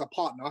knew as a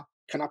partner,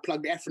 can I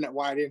plug the Ethernet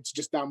wire in to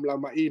just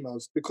download my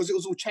emails? Because it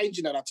was all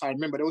changing at that time.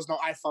 Remember, there was no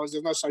iPhones,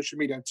 there was no social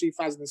media. In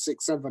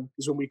 2006-7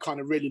 is when we kind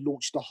of really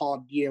launched the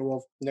hard year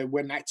of,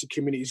 when active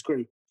communities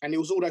grew. And it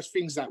was all those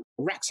things that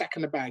rucksack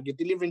in the bag, you're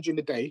delivering during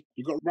the day,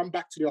 you got to run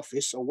back to the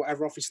office or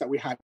whatever office that we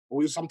had. Or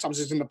we sometimes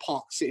was in the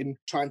park sitting,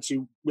 we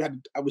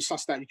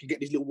sussed out, you could get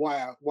these little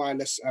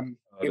wireless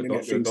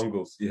internet things.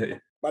 Dongles, yeah.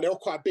 But they were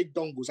quite big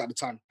dongles at the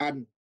time.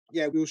 And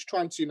yeah, we was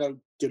trying to,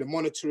 do the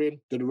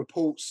monitoring, do the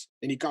reports.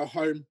 Then you go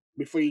home.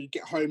 Before you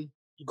get home,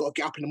 you got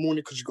to get up in the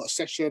morning because you got a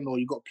session or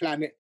you got to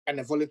plan it. And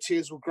the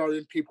volunteers were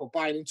growing, people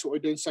buying into what we're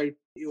doing. So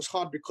it was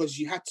hard because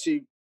you had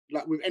to,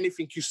 like with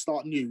anything you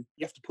start new,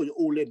 you have to put it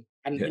all in.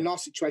 And in our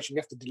situation,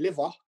 you have to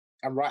deliver.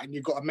 And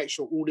you've got to make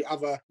sure all the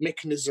other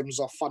mechanisms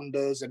of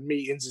funders and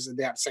meetings is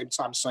there at the same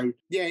time. So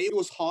yeah, it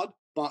was hard,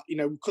 but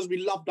because we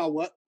loved our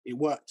work, it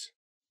worked.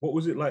 What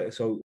was it like?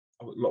 So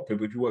a lot of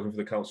people, if you're working for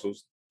the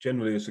councils,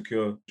 generally a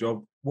secure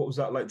job. What was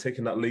that like,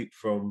 taking that leap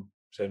from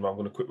saying, I'm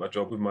going to quit my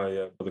job with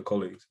my other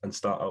colleagues and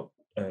start out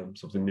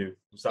something new?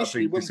 Was that a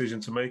big decision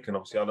to make? And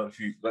obviously, I don't know if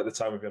you, like the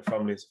time if you had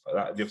families like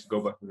that, you have to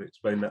go back and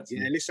explain that to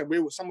me. Listen,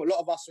 a lot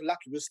of us were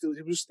lucky. We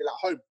were still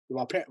at home with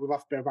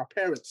our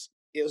parents.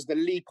 It was the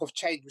leap of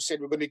change. We said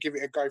we're going to give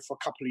it a go for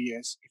a couple of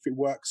years. If it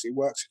works, it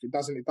works. If it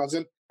doesn't, it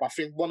doesn't. But I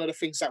think one of the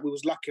things that we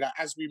was lucky that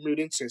as we moved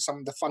into it, some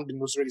of the funding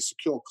was really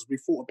secure because we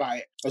thought about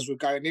it as we were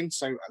going in.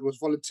 So I was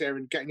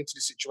volunteering, getting into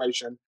the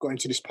situation, got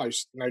into this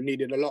post.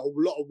 Needed a lot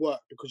of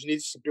work because you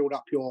needed to build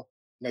up to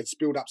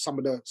build up some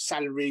of the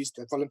salaries,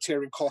 the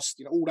volunteering costs,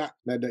 all that,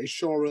 the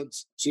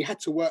insurance. So you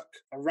had to work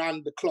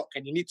around the clock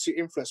and you need to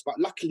influence. But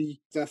luckily,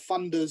 the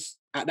funders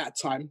at that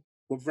time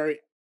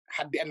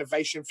had the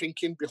innovation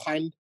thinking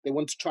behind. They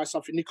wanted to try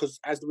something new because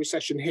as the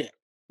recession hit,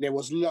 there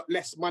was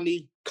less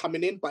money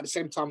coming in. But at the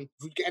same time,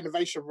 if we get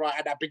innovation right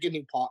at that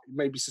beginning part, it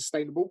may be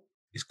sustainable.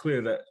 It's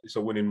clear that it's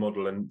a winning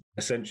model and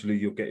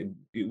essentially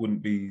it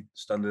wouldn't be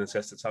standing the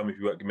test of time if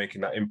you weren't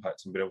making that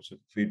impact and be able to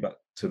feed back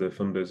to the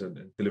funders and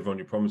deliver on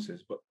your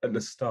promises. But at the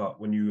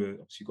start, when you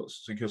obviously got to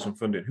secure some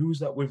funding, who was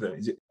that with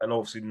then? And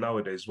obviously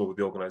nowadays as well with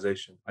the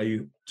organisation, are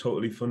you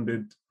totally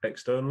funded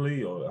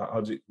externally or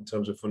how's it in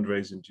terms of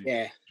fundraising? Do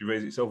you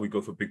raise it yourself? We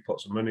go for big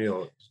pots of money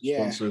or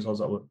sponsors? How's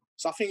that work?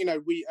 So I think,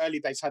 we early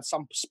days had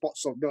some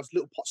there was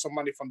little pots of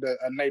money from the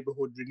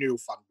Neighbourhood Renewal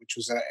Fund, which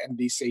was an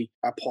NDC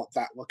pot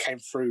that came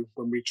through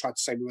when we tried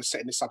to say we were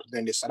setting this up and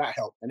doing this. So that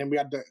helped. And then we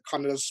had the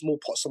kind of small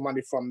pots of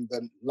money from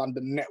the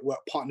London Network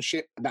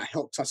Partnership that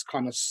helped us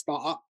kind of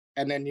start up.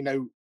 And then,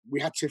 we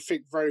had to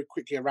think very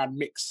quickly around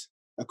mixed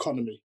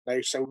economy.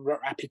 So we wrote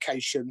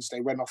applications.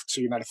 They went off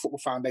to, the Football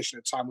Foundation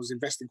at the time was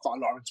investing quite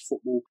a lot into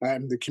football,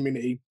 the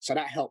community. So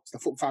that helped. The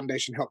Football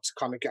Foundation helped to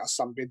kind of get us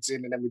some bids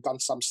in. And then we've done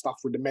some stuff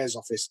with the Mayor's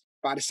office.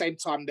 But at the same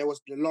time, there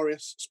was the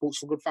Laureus Sports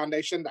for Good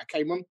Foundation that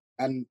came on.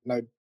 And,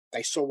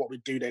 they saw what we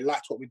do. They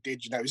liked what we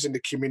did. It was in the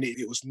community.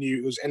 It was new.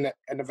 It was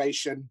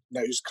innovation.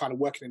 It was kind of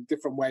working in a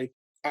different way.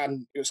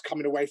 And it was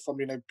coming away from,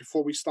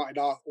 before we started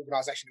our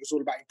organisation, it was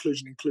all about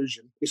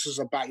inclusion. This was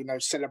about,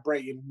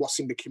 celebrating what's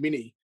in the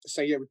community.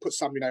 So, we put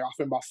some, I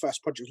remember our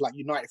first project was like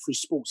United Through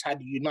Sports. How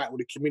do you unite all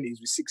the communities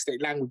with 6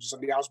 state languages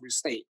on the Aylesbury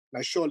estate?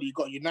 Now, surely you've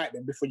got to unite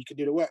them before you can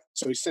do the work.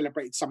 So we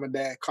celebrated some of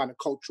their kind of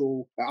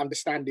cultural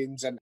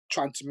understandings and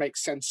trying to make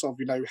sense of,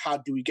 how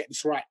do we get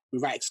this right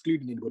without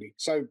excluding anybody?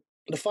 So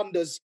the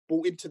funders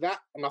bought into that,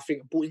 and I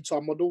think bought into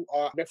our model.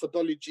 Our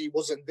methodology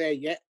wasn't there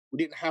yet. We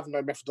didn't have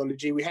no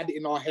methodology. We had it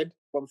in our head,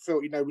 but we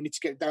felt, we need to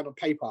get it down on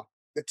paper.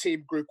 The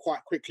team grew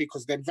quite quickly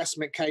because the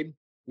investment came.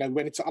 We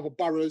went into other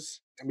boroughs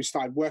and we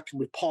started working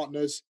with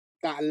partners.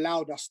 That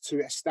allowed us to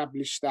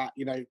establish that,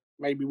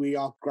 maybe we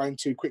are growing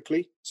too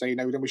quickly. So,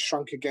 then we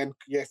shrunk again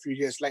a few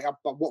years later.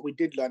 But what we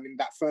did learn in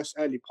that first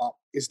early part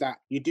is that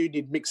you do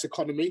need mixed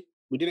economy.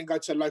 We didn't go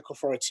to a local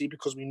authority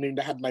because we knew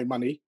they had no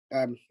money.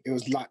 It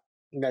was like,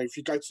 if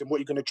you go to them, what are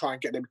you going to try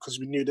and get them? Because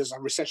we knew there's a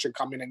recession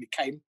coming and it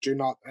came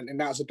and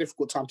that was a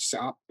difficult time to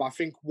set up. But I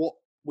think what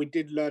we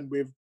did learn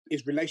with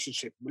is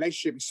relationship.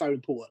 Relationship is so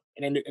important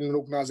in an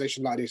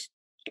organisation like this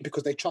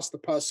because they trust the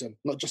person,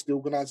 not just the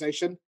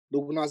organisation. The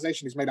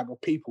organisation is made up of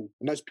people,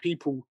 and those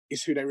people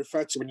is who they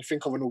refer to when you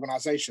think of an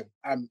organisation.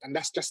 And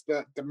that's just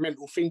the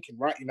mental thinking,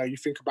 right? You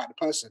think about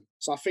the person.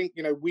 So I think,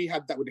 we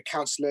had that with the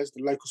councillors,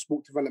 the local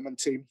sport development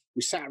team.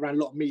 We sat around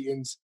a lot of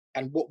meetings.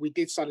 And what we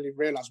did suddenly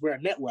realise, we're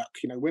a network.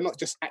 We're not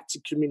just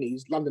active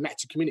communities, London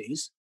active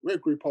communities. We're a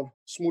group of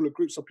smaller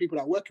groups of people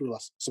that are working with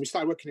us. So we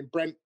started working in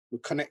Brent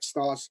with Connect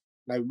Stars.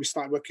 We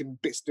started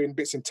doing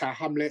bits in Tower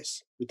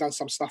Hamlets. We've done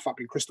some stuff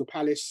up in Crystal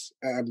Palace,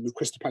 with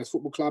Crystal Palace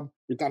Football Club.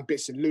 We've done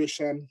bits in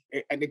Lewisham.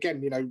 And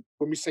again,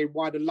 when we say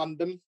wider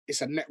London,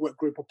 it's a network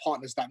group of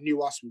partners that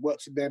knew us. We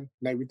worked with them.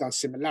 We've done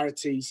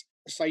similarities.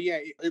 So yeah,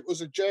 it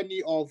was a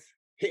journey of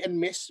hit and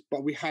miss,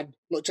 but we had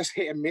not just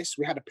hit and miss,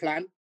 we had a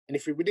plan. And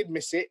if we did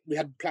miss it, we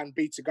had plan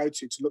B to go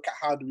to look at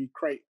how do we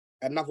create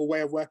another way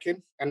of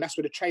working. And that's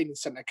where the training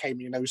centre came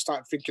in. We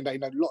started thinking that,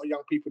 a lot of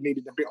young people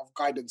needed a bit of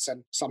guidance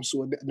and some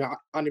sort of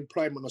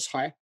unemployment was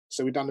high.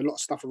 So we've done a lot of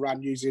stuff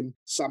around using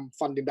some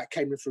funding that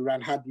came in through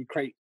around how do we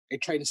create a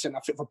training centre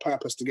fit for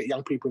purpose to get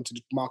young people into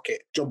the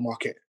job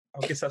market.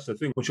 I guess that's the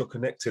thing. Once you're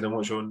connected and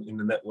once you're in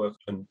the network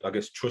and I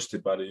guess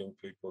trusted by the young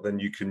people, then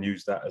you can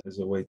use that as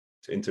a way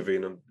to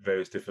intervene on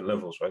various different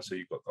levels, right? So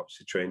you've got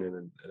obviously training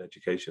and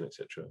education,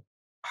 etc.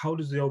 How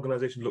does the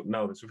organisation look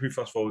now? So if we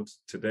fast forward to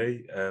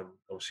today,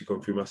 obviously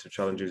going through massive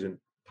challenges in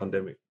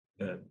pandemic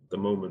at the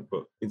moment,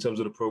 but in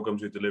terms of the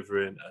programs you're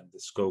delivering and the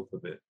scope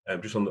of it,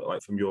 just on the,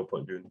 like from your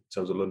point of view in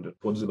terms of London,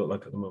 what does it look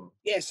like at the moment?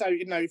 Yeah, so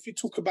if you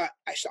talk about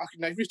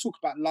if you talk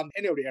about London,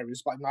 any of the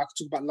areas, but I can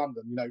talk about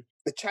London.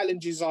 The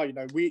challenges are,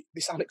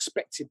 this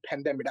unexpected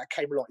pandemic that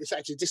came along. It's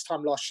actually this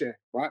time last year,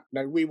 right?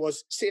 We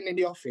was sitting in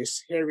the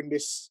office hearing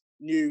this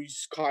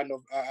news kind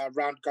of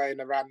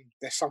going around.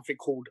 There's something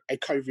called a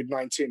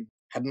COVID-19.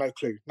 Had no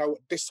clue. No,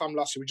 this time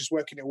last year, we're just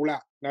working it all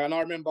out. And I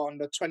remember on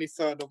the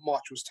 23rd of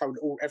March, was told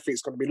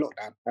everything's going to be locked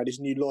down. These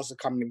new laws are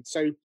coming in.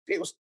 So it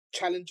was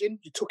challenging.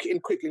 You took it in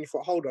quickly and you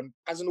thought, hold on,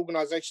 as an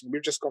organisation,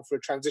 we've just gone through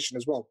a transition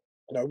as well.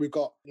 We've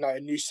got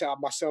a new setup,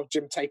 myself,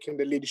 Jim taking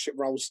the leadership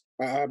roles.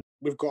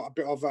 We've got a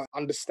bit of an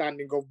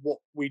understanding of what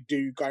we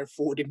do going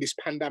forward in this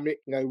pandemic.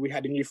 We've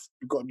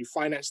got a new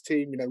finance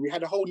team. We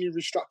had a whole new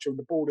restructure of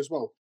the board as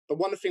well. But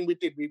one thing we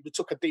did, we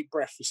took a deep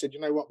breath. We said, you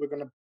know what, we're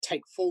going to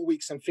take 4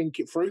 weeks and think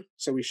it through.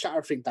 So we shut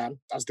everything down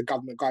as the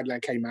government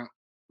guideline came out.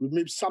 We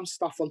moved some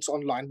stuff onto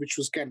online, which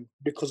was, again,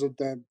 because of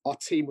our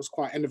team was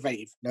quite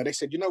innovative. They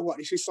said, you know what,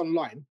 if it's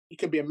online, you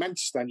can be in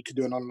Manchester and you can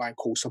do an online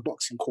course, a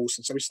boxing course.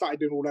 And so we started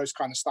doing all those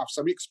kind of stuff.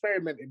 So we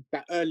experimented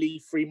that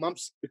early 3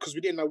 months because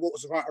we didn't know what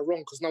was right or wrong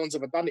because no one's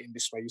ever done it in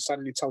this way. You're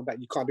suddenly told that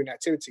you can't do an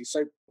activity.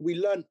 So we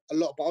learned a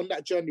lot. But on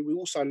that journey, we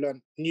also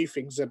learned new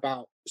things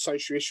about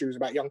social issues,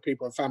 about young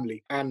people and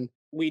family. And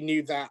we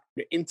knew that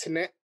the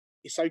internet,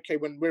 it's okay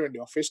when we're in the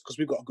office because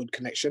we've got a good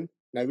connection.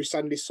 We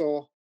suddenly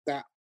saw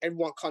that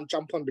everyone can't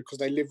jump on because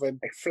they live in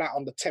a flat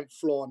on the 10th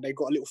floor and they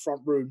got a little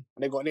front room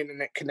and they got an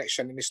internet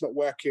connection and it's not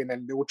working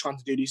and they're all trying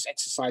to do these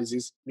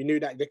exercises. We knew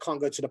that they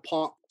can't go to the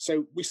park.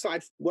 So we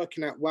started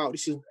working out, wow,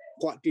 this is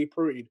quite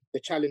deep-rooted,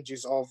 the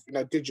challenges of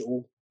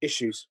digital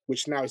issues,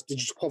 which now is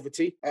digital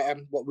poverty,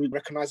 what we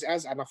recognise it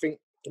as. And I think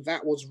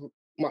that was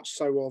much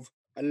so of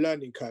a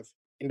learning curve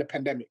in the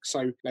pandemic.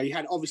 So you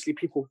had obviously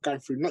people going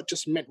through not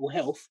just mental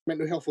health.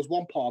 Mental health was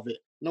one part of it.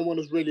 No one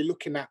was really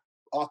looking at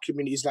our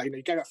communities like,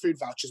 you gave out food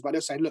vouchers, but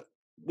they'll say, look,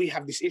 we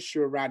have this issue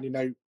around,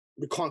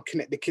 we can't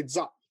connect the kids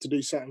up to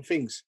do certain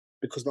things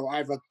because they're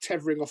either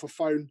tethering off a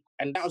phone.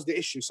 And that was the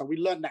issue. So we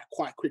learned that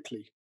quite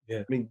quickly.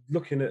 Yeah. I mean,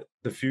 looking at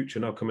the future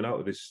now coming out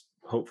of this,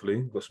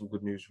 hopefully, got some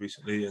good news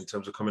recently in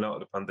terms of coming out of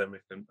the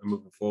pandemic and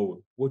moving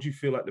forward. What do you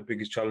feel like the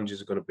biggest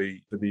challenges are going to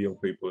be for the young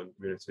people in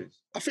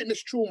communities? I think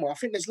there's trauma. I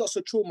think there's lots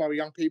of trauma with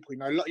young people.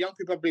 A lot of young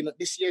people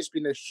this year's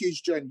been a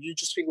huge journey. You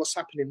just think what's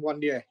happened in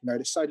 1 year.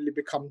 They suddenly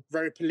become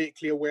very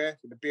politically aware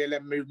with the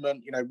BLM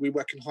movement. We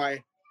work in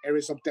high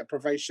areas of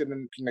deprivation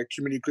and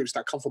community groups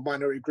that come from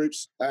minority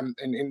groups.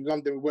 In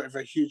London, we work with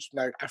a huge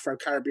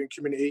Afro-Caribbean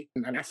community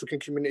and African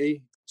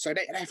community. So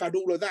they've had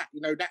all of that,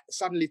 that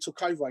suddenly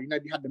took over. You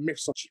had the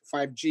myths of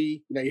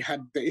 5G, you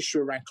had the issue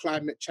around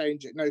climate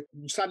change.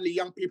 Suddenly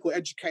young people are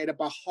educated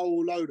about a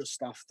whole load of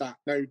stuff that,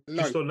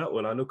 Just on that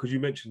one, I know, because you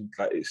mentioned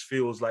it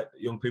feels like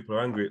young people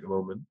are angry at the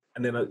moment.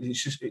 And then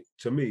it's just,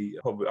 to me,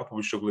 I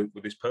probably struggle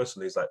with this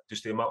personally, is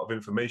just the amount of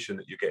information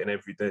that you're getting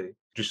every day,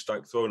 just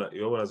thrown at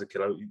you. When I was a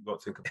kid, you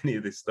don't think of any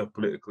of this stuff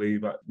politically,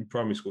 but in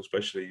primary school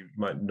especially, you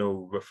might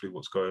know roughly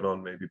what's going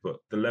on maybe, but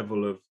the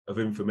level of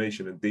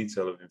information and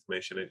detail of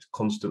information, it's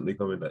constantly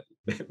coming at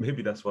you.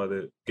 Maybe that's why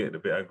they're getting a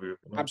bit angry.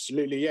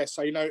 Absolutely, yeah.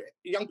 So,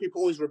 young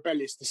people are always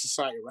rebellious to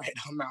society, right?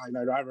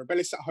 They're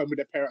rebellious at home with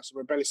their parents and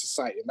rebellious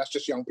society, and that's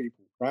just young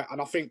people, right? And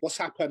I think what's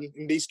happened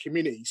in these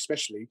communities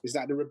especially is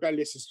that the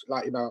rebellious is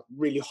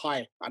really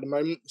high at the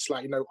moment. It's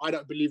I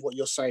don't believe what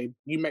you're saying.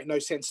 You make no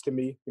sense to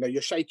me.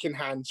 You're shaking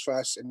hands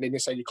first and then you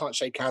say you can't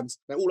shake hands.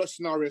 All those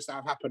scenarios that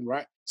have happened,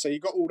 right? So you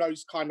got all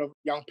those kind of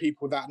young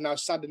people that now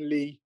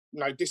suddenly,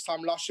 this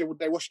time last year, would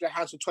they wash their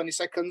hands for 20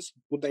 seconds?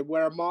 Would they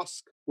wear a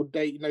mask? Would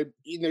they,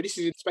 this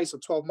is in the space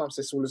of 12 months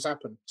this all has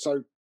happened.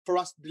 So for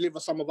us to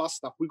deliver some of our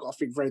stuff, we've got to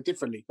think very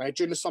differently.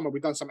 During the summer,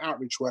 we've done some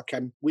outreach work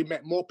and we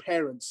met more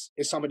parents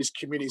in some of these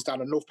communities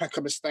down in North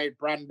Peckham Estate,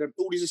 Brandon,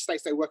 all these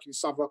estates they work in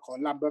Southwark or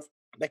Lambeth.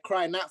 They're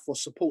crying out for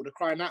support. They're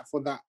crying out for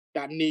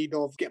that need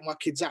of get my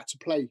kids out to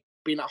play,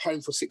 being at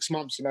home for 6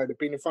 months, they've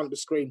been in front of the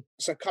screen.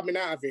 So coming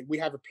out of it, we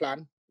have a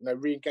plan,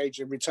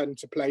 re-engaging, returning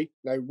to play,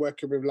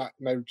 working with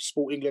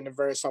Sport England and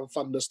various other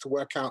funders to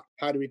work out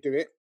how do we do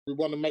it. We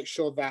want to make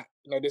sure that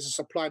there's a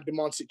supply and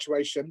demand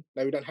situation.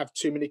 We don't have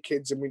too many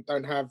kids and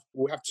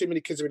we'll have too many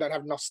kids and we don't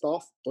have enough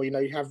staff. Or,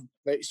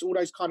 it's all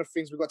those kind of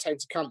things we've got to take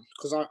into account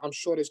because I'm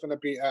sure there's going to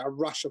be a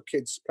rush of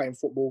kids playing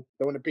football.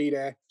 They want to be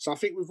there. So I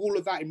think with all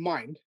of that in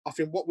mind, I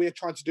think what we're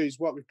trying to do is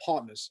work with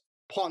partners.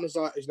 Partners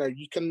are,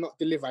 you cannot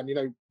deliver.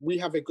 And, we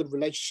have a good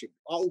relationship.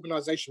 Our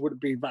organisation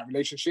wouldn't be about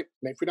relationship.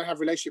 If we don't have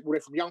a relationship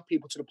with from young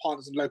people to the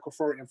partners and local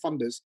authority and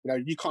funders,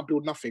 you can't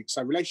build nothing.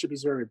 So relationship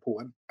is very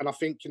important. And I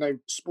think,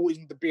 sport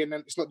isn't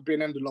it's not the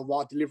being end of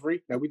our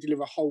delivery. We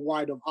deliver a whole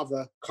wide of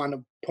other kind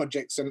of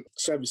projects and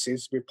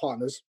services with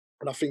partners.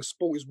 And I think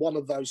sport is one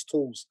of those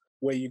tools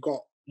where you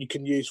got you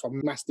can use for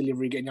mass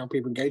delivery, getting young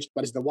people engaged,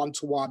 but it's the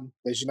one-to-one,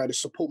 there's, the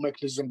support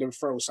mechanism, the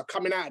referrals. So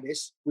coming out of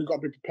this, we've got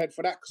to be prepared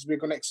for that, because we're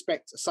going to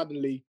expect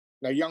suddenly,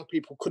 young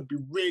people could be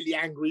really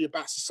angry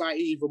about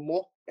society even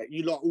more.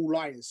 You lot all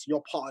liars.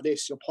 You're part of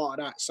this, you're part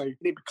of that. So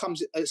it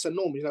becomes, it's a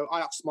norm.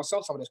 I ask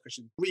myself some of those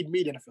questions. Read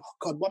media and I feel, oh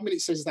God, 1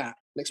 minute says that,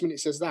 next minute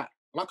says that.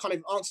 And I can't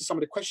even answer some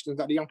of the questions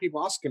that the young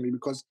people are asking me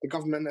because the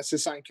government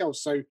says something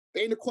else. So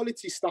the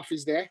inequality stuff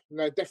is there.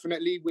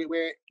 Definitely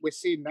we're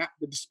seeing that.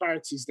 The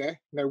disparities there.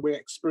 We're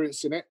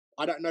experiencing it.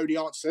 I don't know the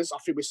answers. I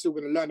think we're still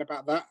going to learn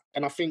about that.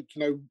 And I think,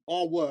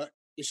 our work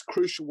is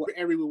crucial. What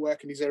area we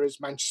work in these areas,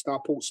 Manchester,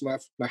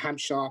 Portsmouth,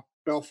 Hampshire,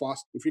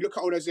 Belfast. If you look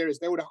at all those areas,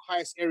 they were the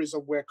highest areas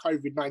of where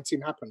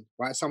COVID-19 happened,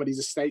 right? Some of these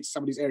estates,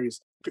 some of these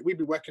areas. We've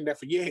been working there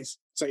for years.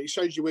 So it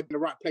shows you we're in the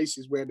right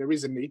places where there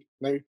is a need.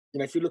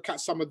 If you look at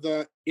some of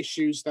the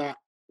issues that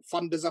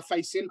funders are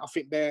facing, I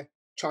think they're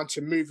trying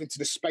to move into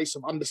the space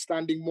of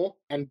understanding more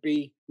and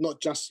be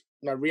not just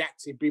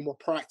reactive, be more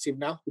proactive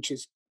now, which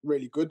is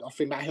really good. I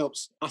think that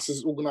helps us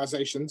as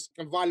organisations.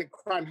 And violent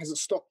crime hasn't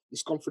stopped.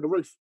 It's gone through the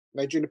roof.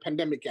 During the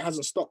pandemic, it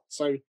hasn't stopped.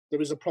 So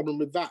there is a problem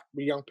with that,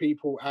 with young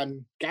people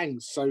and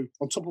gangs. So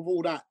on top of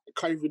all that,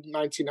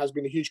 COVID-19 has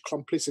been a huge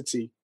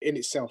complicity in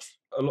itself.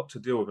 A lot to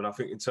deal with. And I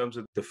think in terms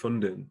of the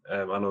funding,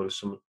 I know there's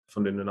some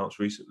funding announced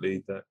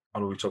recently that, I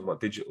know we talk about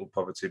digital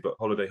poverty, but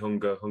holiday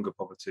hunger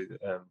poverty,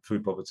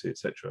 food poverty,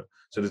 etc.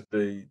 So there's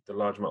the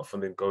large amount of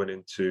funding going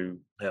into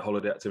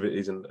holiday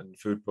activities and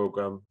food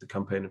programme, the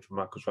campaigning for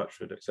Marcus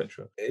Ratchford,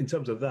 etc. In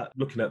terms of that,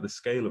 looking at the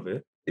scale of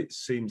it, it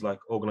seems like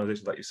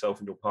organisations like yourself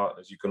and your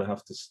partners, you're going to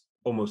have to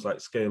almost like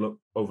scale up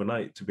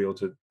overnight to be able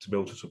to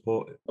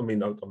support it. I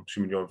mean, I'm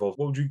assuming you're involved.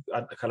 What would you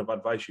kind of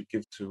advice you'd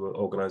give to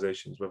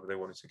organisations, whether they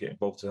wanted to get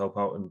involved to help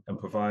out and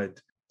provide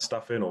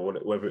staffing, or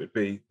whether it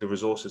be the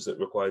resources that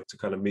are required to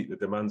kind of meet the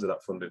demands of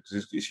that funding?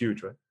 Because it's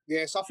huge, right?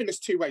 Yeah, so I think there's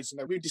two ways.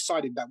 We've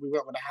decided that we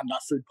weren't going to hand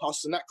out food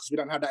passes and that because we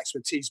don't have that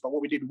expertise. But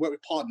what we did, we worked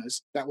with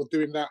partners that were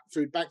doing that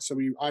food bank. So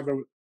we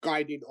either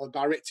guided or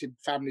directed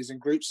families and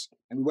groups,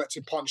 and we worked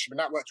in partnership, and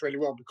that worked really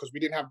well because we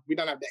don't have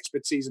the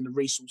expertise and the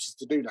resources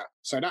to do that.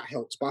 So that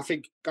helped. But I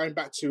think going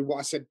back to what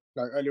I said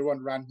earlier on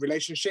around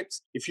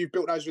relationships, if you've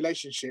built those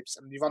relationships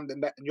and you've under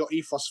that and your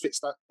ethos fits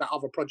that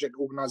other project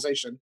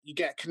organisation, you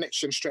get a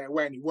connection straight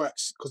away and it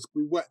works. Because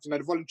we worked, the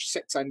voluntary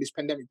sector in this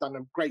pandemic done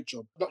a great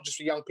job, not just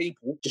for young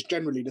people, just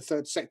generally the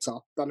third sector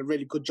done a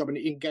really good job, and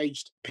it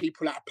engaged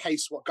people at a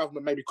pace what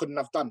government maybe couldn't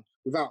have done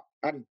without.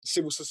 And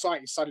civil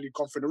society suddenly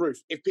gone through the roof.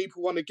 If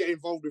people want to get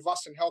involved with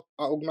us and help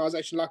an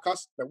organisation like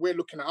us, that we're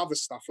looking at other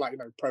stuff like,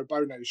 pro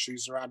bono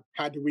issues around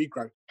how do we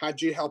grow? How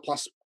do you help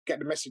us get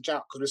the message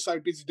out? Because we're so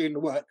busy doing the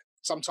work,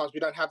 sometimes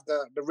we don't have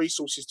the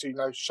resources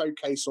to,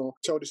 showcase or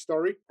tell the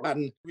story.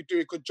 And we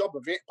do a good job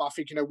of it, but I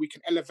think, we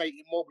can elevate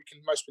it more. We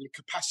can mostly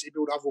capacity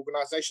build other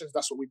organisations.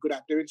 That's what we're good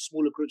at doing.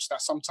 Smaller groups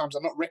that sometimes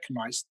are not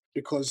recognised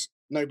because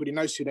nobody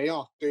knows who they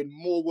are. Doing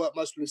more work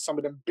mostly with some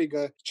of them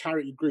bigger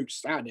charity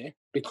groups out there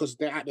because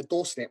they're at the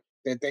doorstep.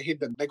 They're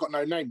hidden. They got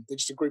no name. They're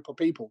just a group of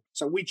people.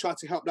 So we try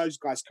to help those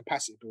guys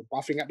capacity build. But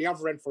I think at the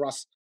other end for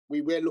us,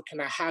 we're looking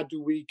at how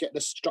do we get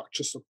the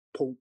structure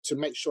support to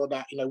make sure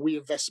that, we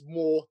invest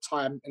more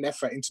time and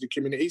effort into the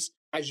communities.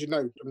 As you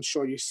know, I'm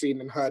sure you've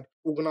seen and heard,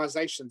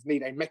 organisations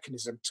need a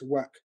mechanism to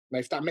work. Now,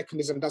 if that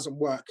mechanism doesn't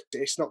work,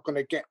 it's not going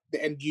to get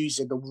the end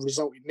user the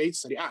result it needs.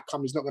 So the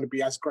outcome is not going to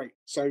be as great.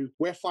 So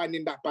we're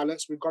finding that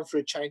balance. We've gone through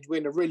a change. We're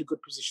in a really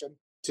good position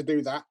to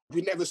do that.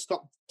 We never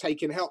stop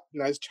taking help.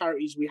 As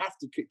charities, we have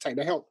to take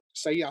the help.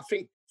 So yeah, I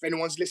think if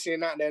anyone's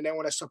listening out there and they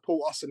want to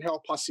support us and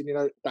help us in,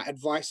 that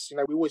advice,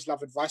 we always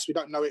love advice. We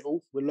don't know it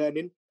all. We're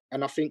learning.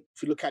 And I think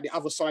if you look at the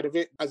other side of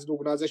it, as an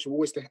organisation, we're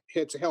always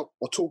here to help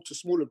or talk to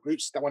smaller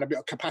groups that want a bit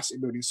of capacity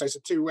building. So it's a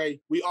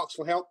two-way. We ask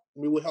for help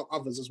and we will help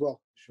others as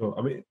well. Sure.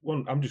 I mean,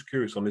 I'm just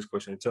curious on this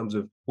question in terms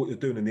of what you're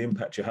doing and the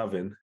impact you're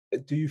having.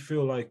 Do you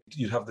feel like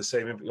you'd have the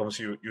same impact?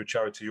 Obviously, you're a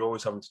charity, you're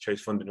always having to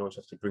chase funding, you always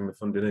have to bring the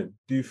funding in.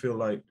 Do you feel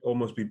like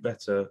almost be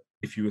better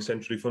if you were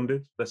centrally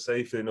funded? Let's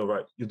say if they know,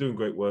 right, you're doing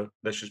great work,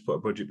 let's just put a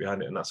budget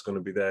behind it and that's going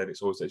to be there. And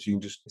it's always that you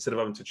can just, instead of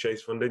having to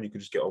chase funding, you could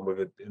just get on with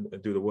it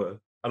and do the work.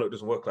 I know it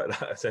doesn't work like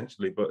that,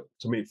 essentially, but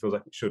to me, it feels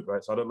like it should,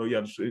 right? So I don't know. Yeah,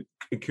 I'm just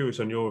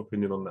curious on your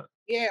opinion on that.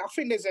 Yeah, I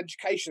think there's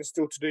education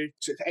still to do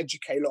to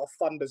educate a lot of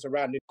funders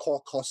around the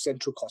core cost,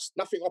 central cost.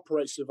 Nothing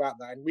operates without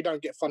that, and we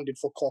don't get funded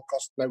for core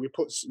cost.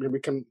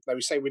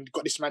 We say we've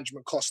got this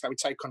management cost that we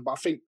take on, but I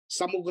think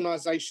some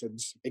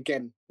organisations,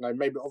 again,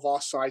 maybe of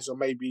our size or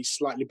maybe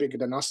slightly bigger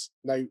than us,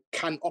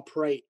 can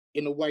operate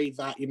in a way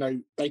that,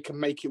 they can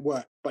make it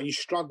work, but you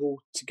struggle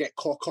to get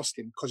core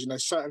costing because,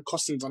 certain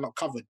costings are not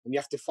covered and you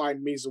have to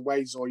find means or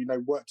ways or,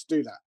 work to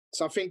do that.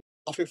 So I think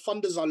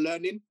funders are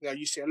learning.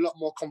 You see a lot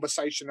more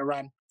conversation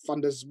around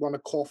funders want a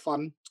core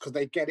fund because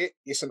they get it.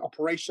 It's an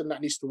operation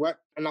that needs to work.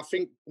 And I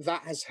think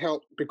that has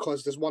helped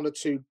because there's one or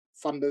two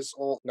funders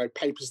or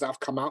papers that have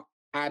come out,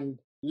 and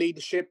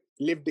leadership,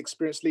 lived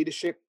experience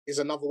leadership is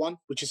another one,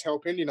 which is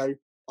helping.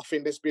 I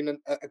think there's been,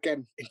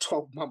 again, in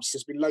 12 months,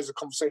 there's been loads of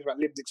conversation about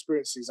lived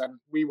experiences, and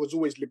we was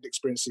always lived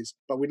experiences,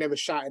 but we never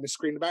shouted and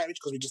screamed about it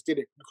because we just did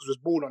it, because we was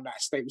born on that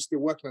estate, we're still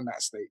working on that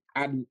estate.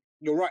 And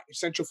you're right,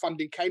 essential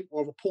funding came,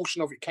 or a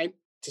portion of it came,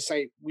 to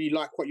say, we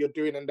like what you're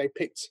doing, and they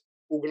picked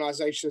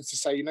organisations to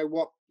say, you know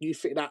what, you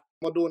fit that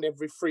model, and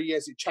every 3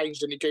 years it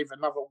changed, and it gave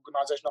another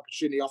organisation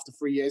opportunity after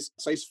 3 years.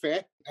 So it's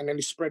fair, and then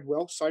it spread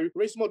well. So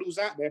there is models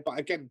out there, but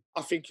again,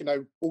 I think,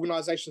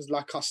 organisations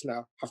like us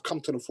now have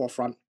come to the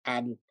forefront,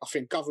 and I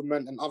think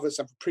government and others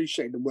have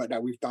appreciated the work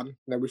that we've done.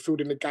 We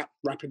filled in the gap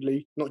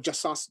rapidly, not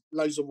just us,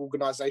 loads of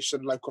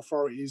organisations, local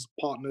authorities,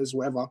 partners,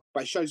 whatever,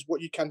 but it shows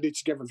what you can do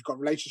together if you've got a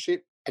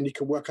relationship and you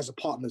can work as a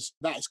partners.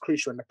 That is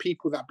crucial. And the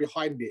people that are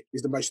behind it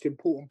is the most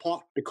important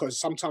part, because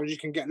sometimes you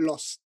can get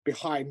lost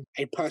behind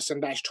a person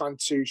that is trying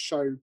to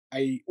show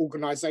a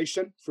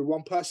organisation through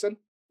one person,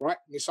 right?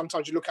 And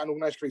sometimes you look at an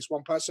organisation, it's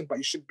one person, but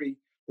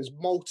there's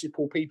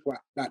multiple people at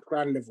that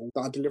ground level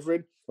that are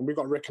delivering, and we've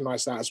got to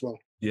recognise that as well.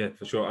 Yeah,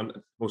 for sure. And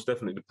most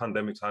definitely the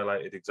pandemic's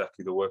highlighted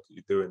exactly the work that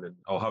you're doing and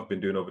or have been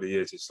doing over the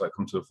years. It's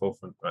come to the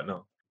forefront right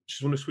now.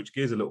 Just want to switch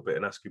gears a little bit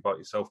and ask you about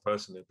yourself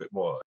personally a bit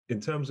more.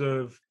 In terms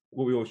of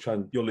what we always try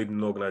and, you're leading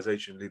an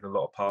organisation, leading a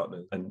lot of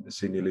partners and a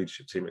senior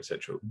leadership team,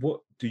 etc.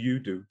 What do you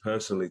do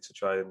personally to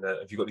try and,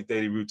 have you got any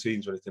daily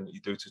routines or anything that you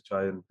do to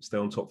try and stay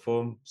on top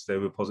form, stay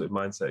with a positive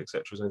mindset,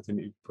 etc.? Is there anything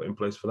that you put in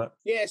place for that?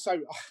 Yeah,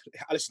 so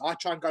listen, I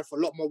try and go for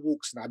a lot more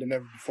walks now than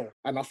ever before.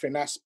 And I think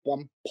that's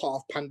one part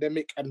of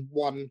pandemic, and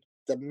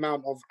the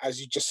amount of, as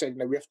you just said,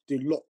 we have to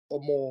do a lot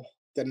more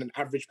than an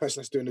average person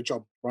that's doing the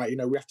job, right?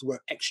 We have to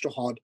work extra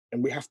hard,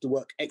 and we have to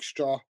work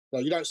extra.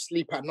 You don't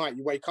sleep at night,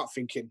 you wake up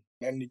thinking,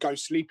 and you go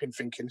sleeping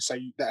thinking. So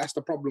that's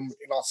the problem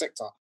in our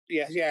sector.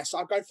 Yeah. So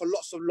I go for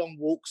lots of long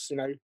walks,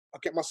 I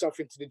get myself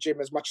into the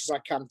gym as much as I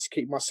can to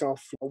keep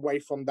myself away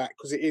from that,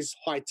 because it is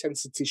high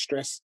intensity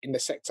stress in the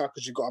sector,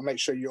 because you've got to make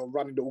sure you're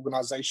running the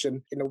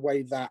organisation in a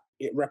way that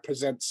it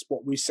represents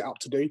what we set up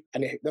to do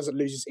and it doesn't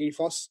lose its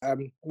ethos.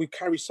 We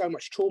carry so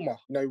much trauma.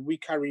 We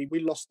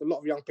lost a lot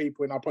of young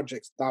people in our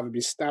projects that either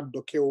been stabbed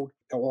or killed,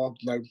 or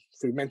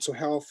through mental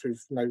health, through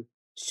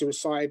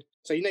suicide.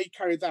 So you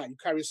carry that. You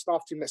carry a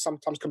staff team that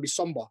sometimes can be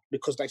somber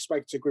because they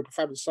spoke to a group of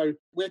families. So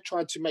we're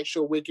trying to make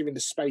sure we're giving the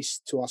space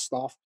to our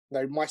staff.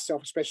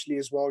 Myself especially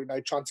as well,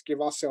 trying to give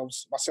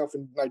myself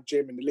and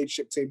Jim and the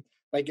leadership team,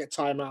 they get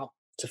time out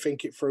to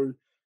think it through,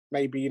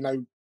 maybe,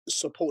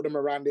 support them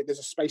around it. There's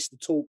a space to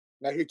talk.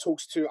 Who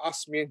talks to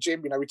us, me and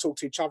Jim, we talk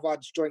to each other.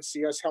 The joint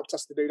CEOs helped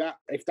us to do that.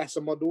 If that's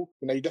a model,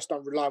 you just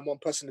don't rely on one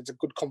person. There's a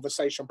good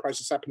conversation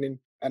process happening,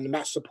 and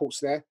that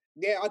support's there.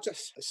 Yeah,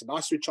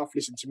 I switch off,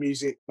 listen to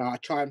music. I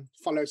try and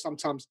follow,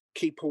 sometimes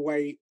keep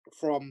away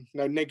from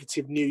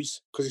negative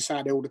news, because it's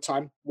out there all the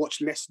time.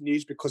 Watch less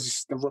news because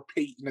it's the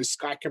repeat.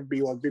 Sky can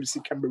be, or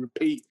BBC can be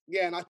repeat.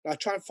 Yeah, and I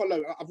try and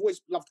follow. I've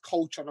always loved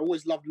culture, and I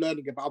always loved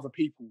learning about other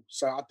people.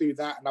 So I do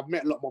that, and I've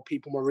met a lot more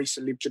people more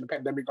recently during the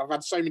pandemic. I've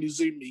had so many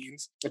Zoom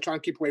meetings. I try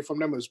and keep away from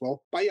them as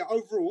well. But yeah,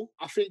 overall,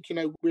 I think,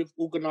 with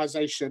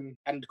organisation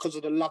and because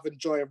of the love and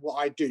joy of what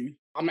I do,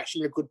 I'm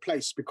actually in a good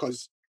place,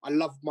 because I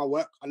love my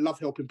work. I love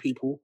helping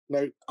people.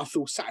 I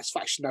feel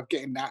satisfaction of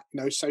getting that,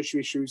 social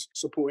issues,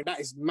 supporting. That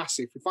is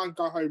massive. If I can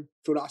go home,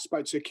 feel that I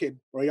spoke to a kid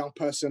or a young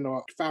person or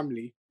a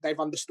family, they've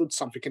understood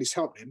something and it's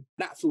helped them,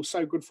 that feels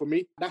so good for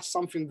me. That's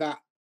something that,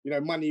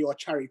 money or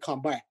charity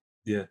can't buy.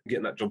 Yeah,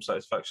 getting that job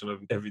satisfaction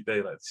every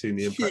day, seeing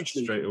the impact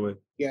straight away.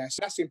 Yeah, so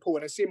that's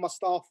important. And seeing my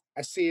staff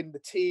and seeing the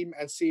team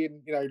and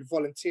seeing, the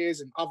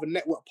volunteers and other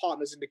network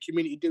partners in the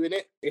community doing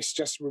it, it's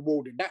just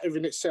rewarding. That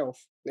in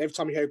itself, every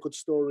time you hear a good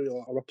story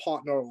or a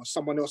partner or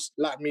someone else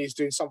like me is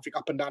doing something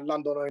up and down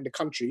London or in the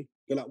country,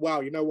 you're like,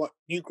 wow, you know what?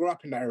 You grew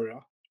up in that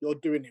area. You're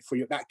doing it for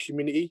that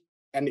community.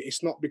 And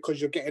it's not because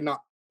you're getting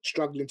up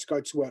struggling to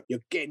go to work. You're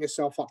getting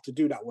yourself up to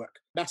do that work.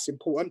 That's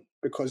important,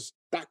 because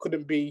that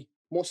couldn't be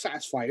more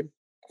satisfying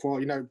for,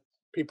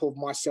 people of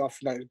myself,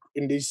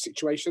 in these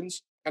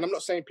situations. And I'm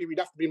not saying people, you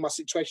have to be in my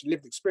situation,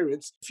 lived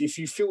experience. If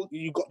you feel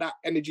you got that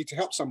energy to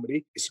help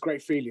somebody, it's a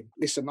great feeling.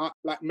 Listen,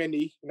 like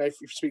many, if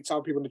you speak to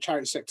other people in the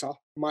charity sector,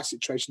 in my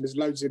situation, there's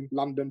loads in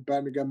London,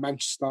 Birmingham,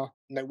 Manchester.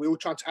 We're all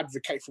trying to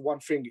advocate for one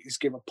thing, is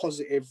give a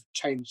positive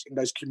change in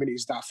those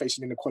communities that are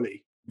facing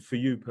inequality. For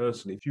you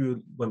personally, if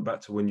you went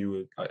back to when you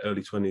were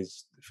early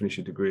 20s, finish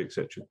your degree,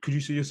 etc., could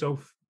you see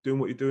yourself doing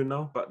what you're doing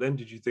now? Back then,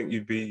 did you think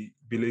you'd be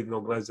leading an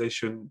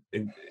organisation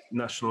in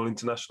national,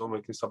 international,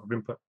 making this type of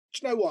impact?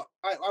 Do you know what?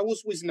 I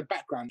was always in the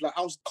background.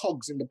 I was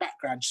cogs in the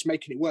background, just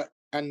making it work.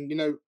 And,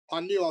 I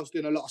knew I was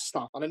doing a lot of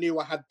stuff, and I knew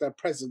I had the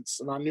presence,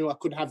 and I knew I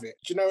could have it.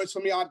 Do you know, it's for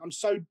me,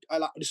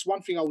 this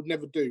one thing I would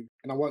never do,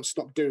 and I won't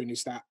stop doing,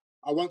 is that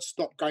I won't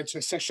stop going to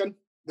a session.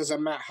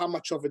 Doesn't matter how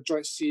much of a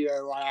joint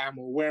CEO I am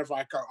or wherever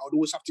I go, I would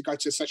always have to go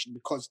to a session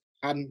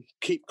and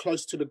keep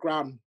close to the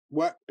ground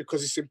work,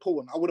 because it's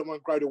important. I wouldn't want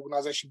to grow the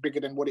organisation bigger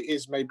than what it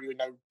is, maybe,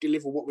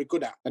 deliver what we're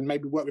good at, and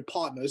maybe work with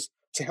partners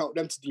to help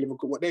them to deliver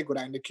what they're good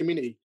at in the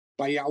community.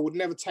 But yeah, I would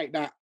never take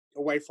that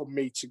away from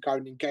me to go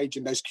and engage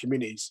in those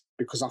communities,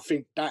 because I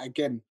think that,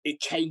 again, it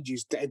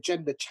changes, the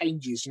agenda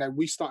changes.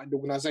 We started the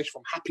organisation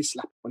from happy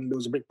slap when there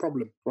was a big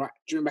problem, right?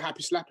 Do you remember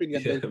happy slapping? You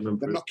had the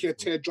Nokia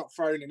teardrop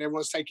phone and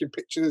everyone's taking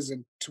pictures,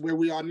 and to where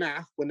we are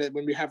now, when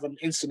we have an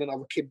incident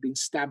of a kid being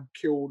stabbed,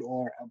 killed,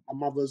 or a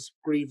mother's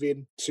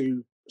grieving,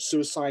 to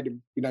suicide,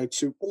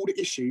 to all the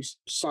issues,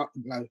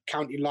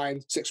 county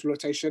lines, sex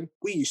exploitation.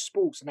 We use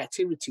sports and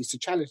activities to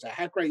challenge that.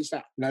 How great is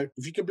that?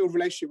 If you can build a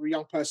relationship with a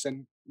young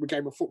person with a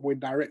game of football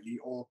indirectly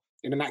or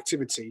in an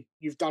activity,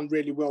 you've done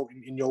really well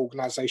in your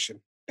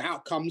organisation. The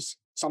outcomes,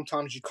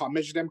 sometimes you can't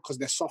measure them because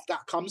they're soft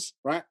outcomes,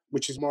 right?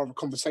 Which is more of a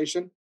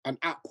conversation. And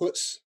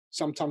outputs,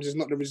 sometimes is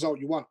not the result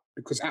you want,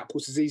 because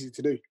outputs is easy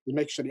to do. You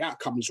make sure the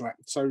outcome is right.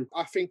 So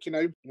I think,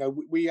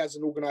 we as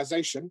an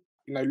organisation,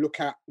 look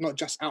at not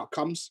just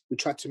outcomes. We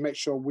try to make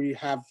sure we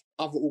have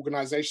other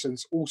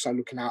organisations also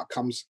looking at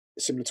outcomes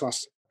similar to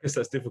us. I guess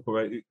that's difficult,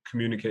 right?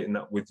 Communicating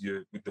that with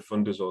the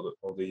funders or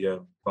the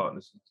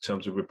partners in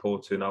terms of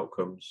reporting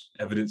outcomes,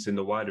 evidencing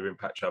the wider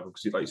impact you have,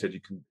 because like you said, you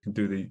can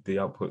do the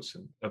outputs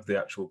of the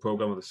actual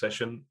programme or the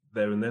session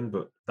there and then,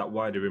 but that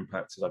wider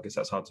impact is, I guess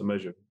that's hard to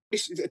measure.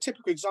 This is a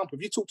typical example.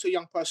 If you talk to a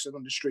young person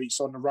on the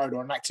streets, on the road,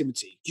 or an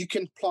activity, you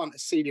can plant a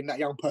seed in that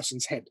young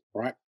person's head,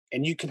 right?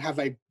 And you can have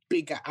a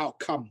bigger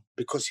outcome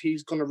because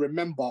he's going to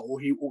remember, or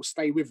he will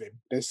stay with him.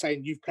 They're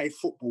saying you've played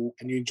football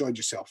and you enjoyed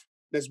yourself.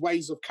 There's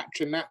ways of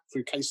capturing that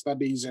through case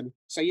studies. And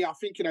so, I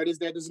think,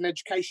 there's an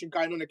education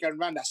going on again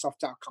around that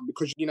soft outcome,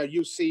 because,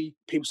 you'll see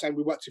people saying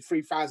we worked with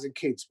 3,000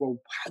 kids. Well,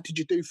 how did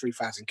you do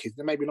 3,000 kids?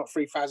 There may be not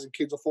 3,000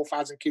 kids or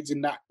 4,000 kids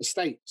in that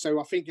estate. So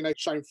I think,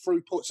 showing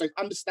throughput, so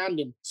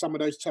understanding some of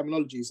those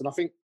terminologies. And I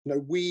think,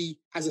 we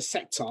as a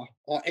sector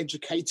are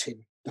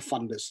educating the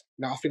funders.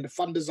 Now, I think the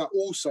funders are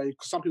also,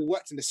 because some people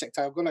worked in the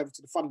sector, have gone over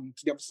to the funding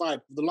to the other side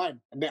of the line,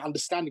 and they're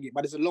understanding it.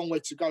 But there's a long way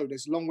to go.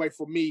 There's a long way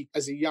for me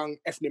as a young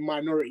ethnic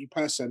minority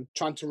person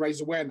trying to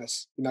raise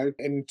awareness,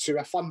 into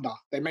a funder.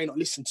 They may not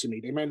listen to me.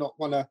 They may not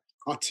want to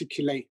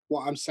articulate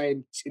what I'm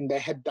saying in their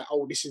head, that,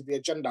 this is the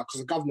agenda,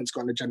 because the government's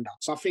got an agenda.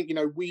 So I think,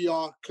 we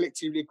are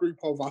collectively, a group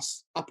of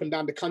us up and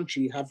down the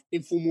country, have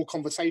informal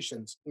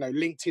conversations.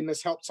 LinkedIn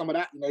has helped some of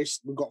that.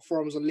 We've got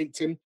forums on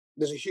LinkedIn.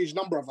 There's a huge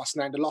number of us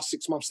now in the last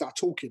 6 months that are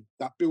talking,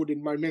 that are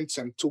building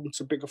momentum, talking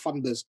to bigger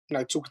funders,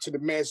 talking to the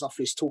mayor's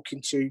office, talking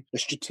to the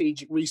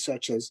strategic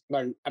researchers.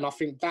 And I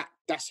think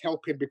that's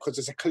helping, because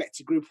there's a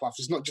collective group of us.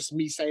 It's not just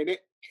me saying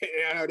it.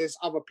 There's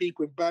other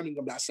people in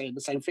Birmingham that are saying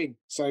the same thing.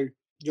 So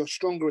you're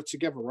stronger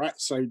together, right?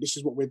 So this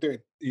is what we're doing.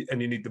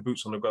 And you need the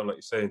boots on the ground, like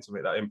you're saying, to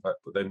make that impact,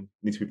 but then you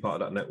need to be part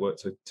of that network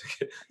to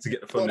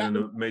get the funding and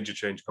a major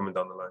change coming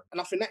down the line.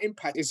 And I think that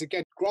impact is,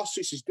 again,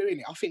 grassroots is doing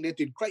it. I think they're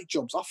doing great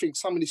jobs. I think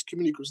some of these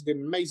community groups are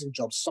doing amazing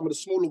jobs. Some of the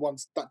smaller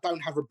ones that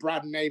don't have a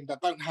brand name,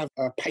 that don't have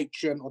a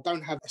patron or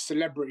don't have a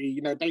celebrity,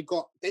 they're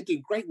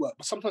doing great work,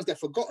 but sometimes they're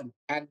forgotten.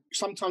 And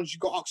sometimes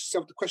you've got to ask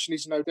yourself, the question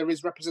is, there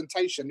is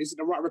representation. Is it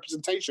the right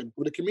representation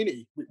of the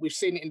community? We've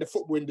seen it in the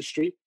football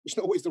industry. It's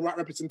not always the right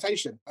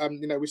representation.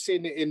 We're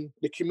seeing it in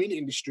the community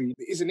industry.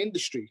 It is an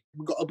industry.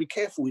 We've got to be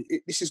careful.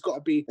 This has got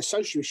to be a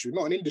social issue,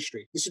 not an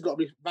industry. This has got to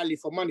be value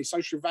for money,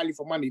 social value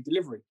for money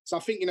delivery. So I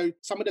think,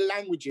 some of the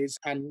languages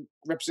and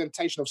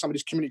representation of some of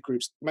these community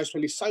groups, most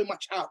probably so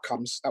much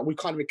outcomes that we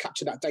can't even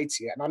capture that data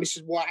yet. And this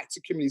is why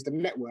Active Communities, the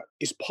network,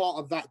 is part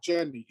of that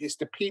journey. It's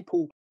the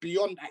people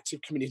beyond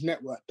Active Communities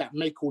network that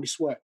make all this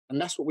work. And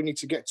that's what we need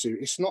to get to.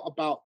 It's not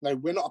about,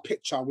 we're not a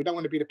picture. We don't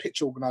want to be the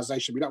picture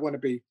organisation. We don't want to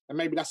be, and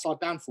maybe that's our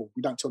downfall.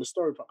 We don't tell the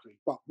story properly.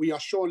 But we are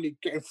surely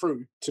getting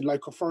through to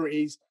local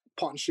authorities,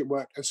 partnership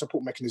work and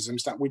support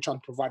mechanisms that we're trying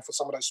to provide for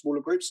some of those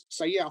smaller groups.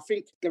 So I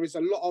think there is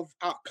a lot of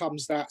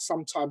outcomes that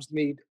sometimes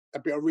need a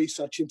bit of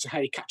research into how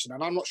you capture them.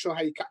 And I'm not sure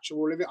how you capture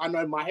all of it. I know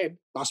in my head,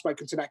 I've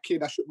spoken to that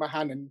kid, I shook my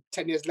hand, and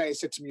 10 years later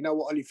said to me,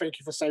 Ollie, thank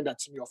you for saying that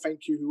to me, or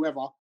thank you,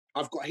 whoever.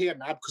 I've got here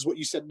now, because what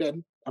you said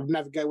then, I've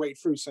navigated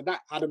through. So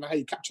that, I don't know how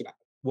you capture that.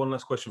 One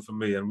last question from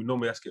me, and we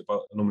normally ask it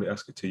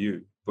to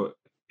you, but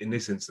in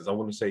this instance, I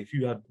want to say, if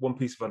you had one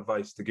piece of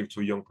advice to give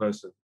to a young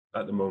person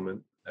at the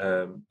moment,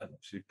 and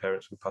obviously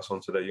parents will pass on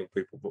to their young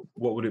people, but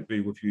what would it be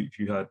if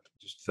you had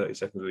just 30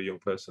 seconds with a young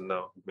person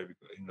now, maybe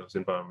in those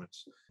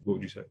environments? What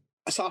would you say?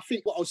 So I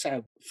think what I'll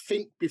say,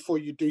 think before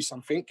you do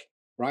something,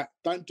 right?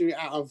 Don't do it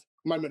out of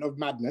a moment of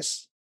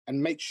madness,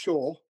 and make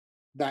sure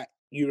that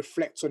you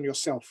reflect on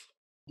yourself,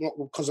 not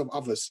because of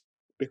others,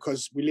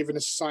 because we live in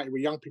a society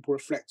where young people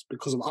reflect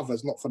because of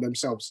others, not for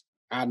themselves.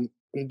 And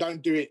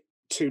don't do it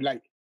too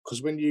late,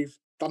 because when you've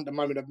done the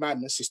moment of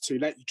madness, it's too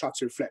late. You try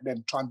to reflect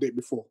then, try and do it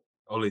before.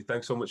 Ollie,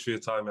 thanks so much for your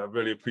time. I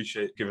really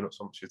appreciate giving up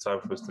so much of your time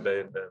for us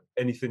today. And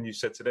anything you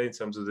said today in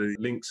terms of the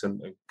links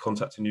and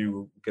contacting you,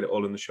 we'll get it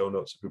all in the show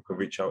notes so people can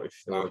reach out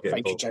if they want to get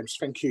involved. Thank you, James.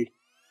 Thank you.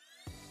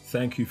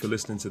 Thank you for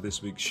listening to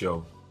this week's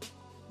show.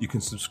 You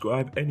can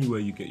subscribe anywhere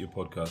you get your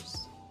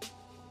podcasts.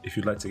 If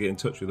you'd like to get in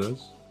touch with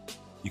us,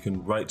 you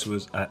can write to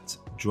us at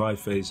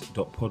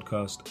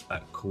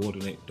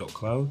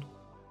dryphase.podcast@coordinate.cloud,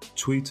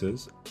 tweet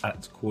us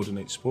at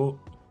coordinatesport,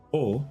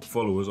 or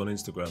follow us on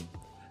Instagram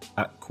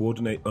at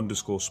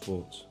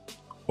coordinate_sports,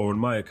 or on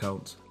my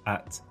account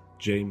at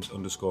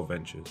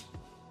 @James_Ventures.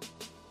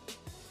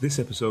 This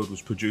episode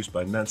was produced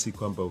by Nancy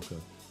Kwamboka,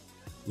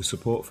 with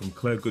support from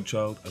Claire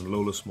Goodchild and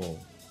Lola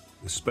Small,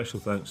 with special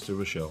thanks to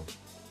Rochelle.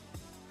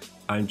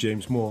 I'm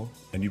James Moore,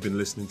 and you've been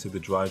listening to The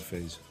Drive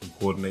Phase from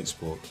Coordinate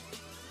Sport.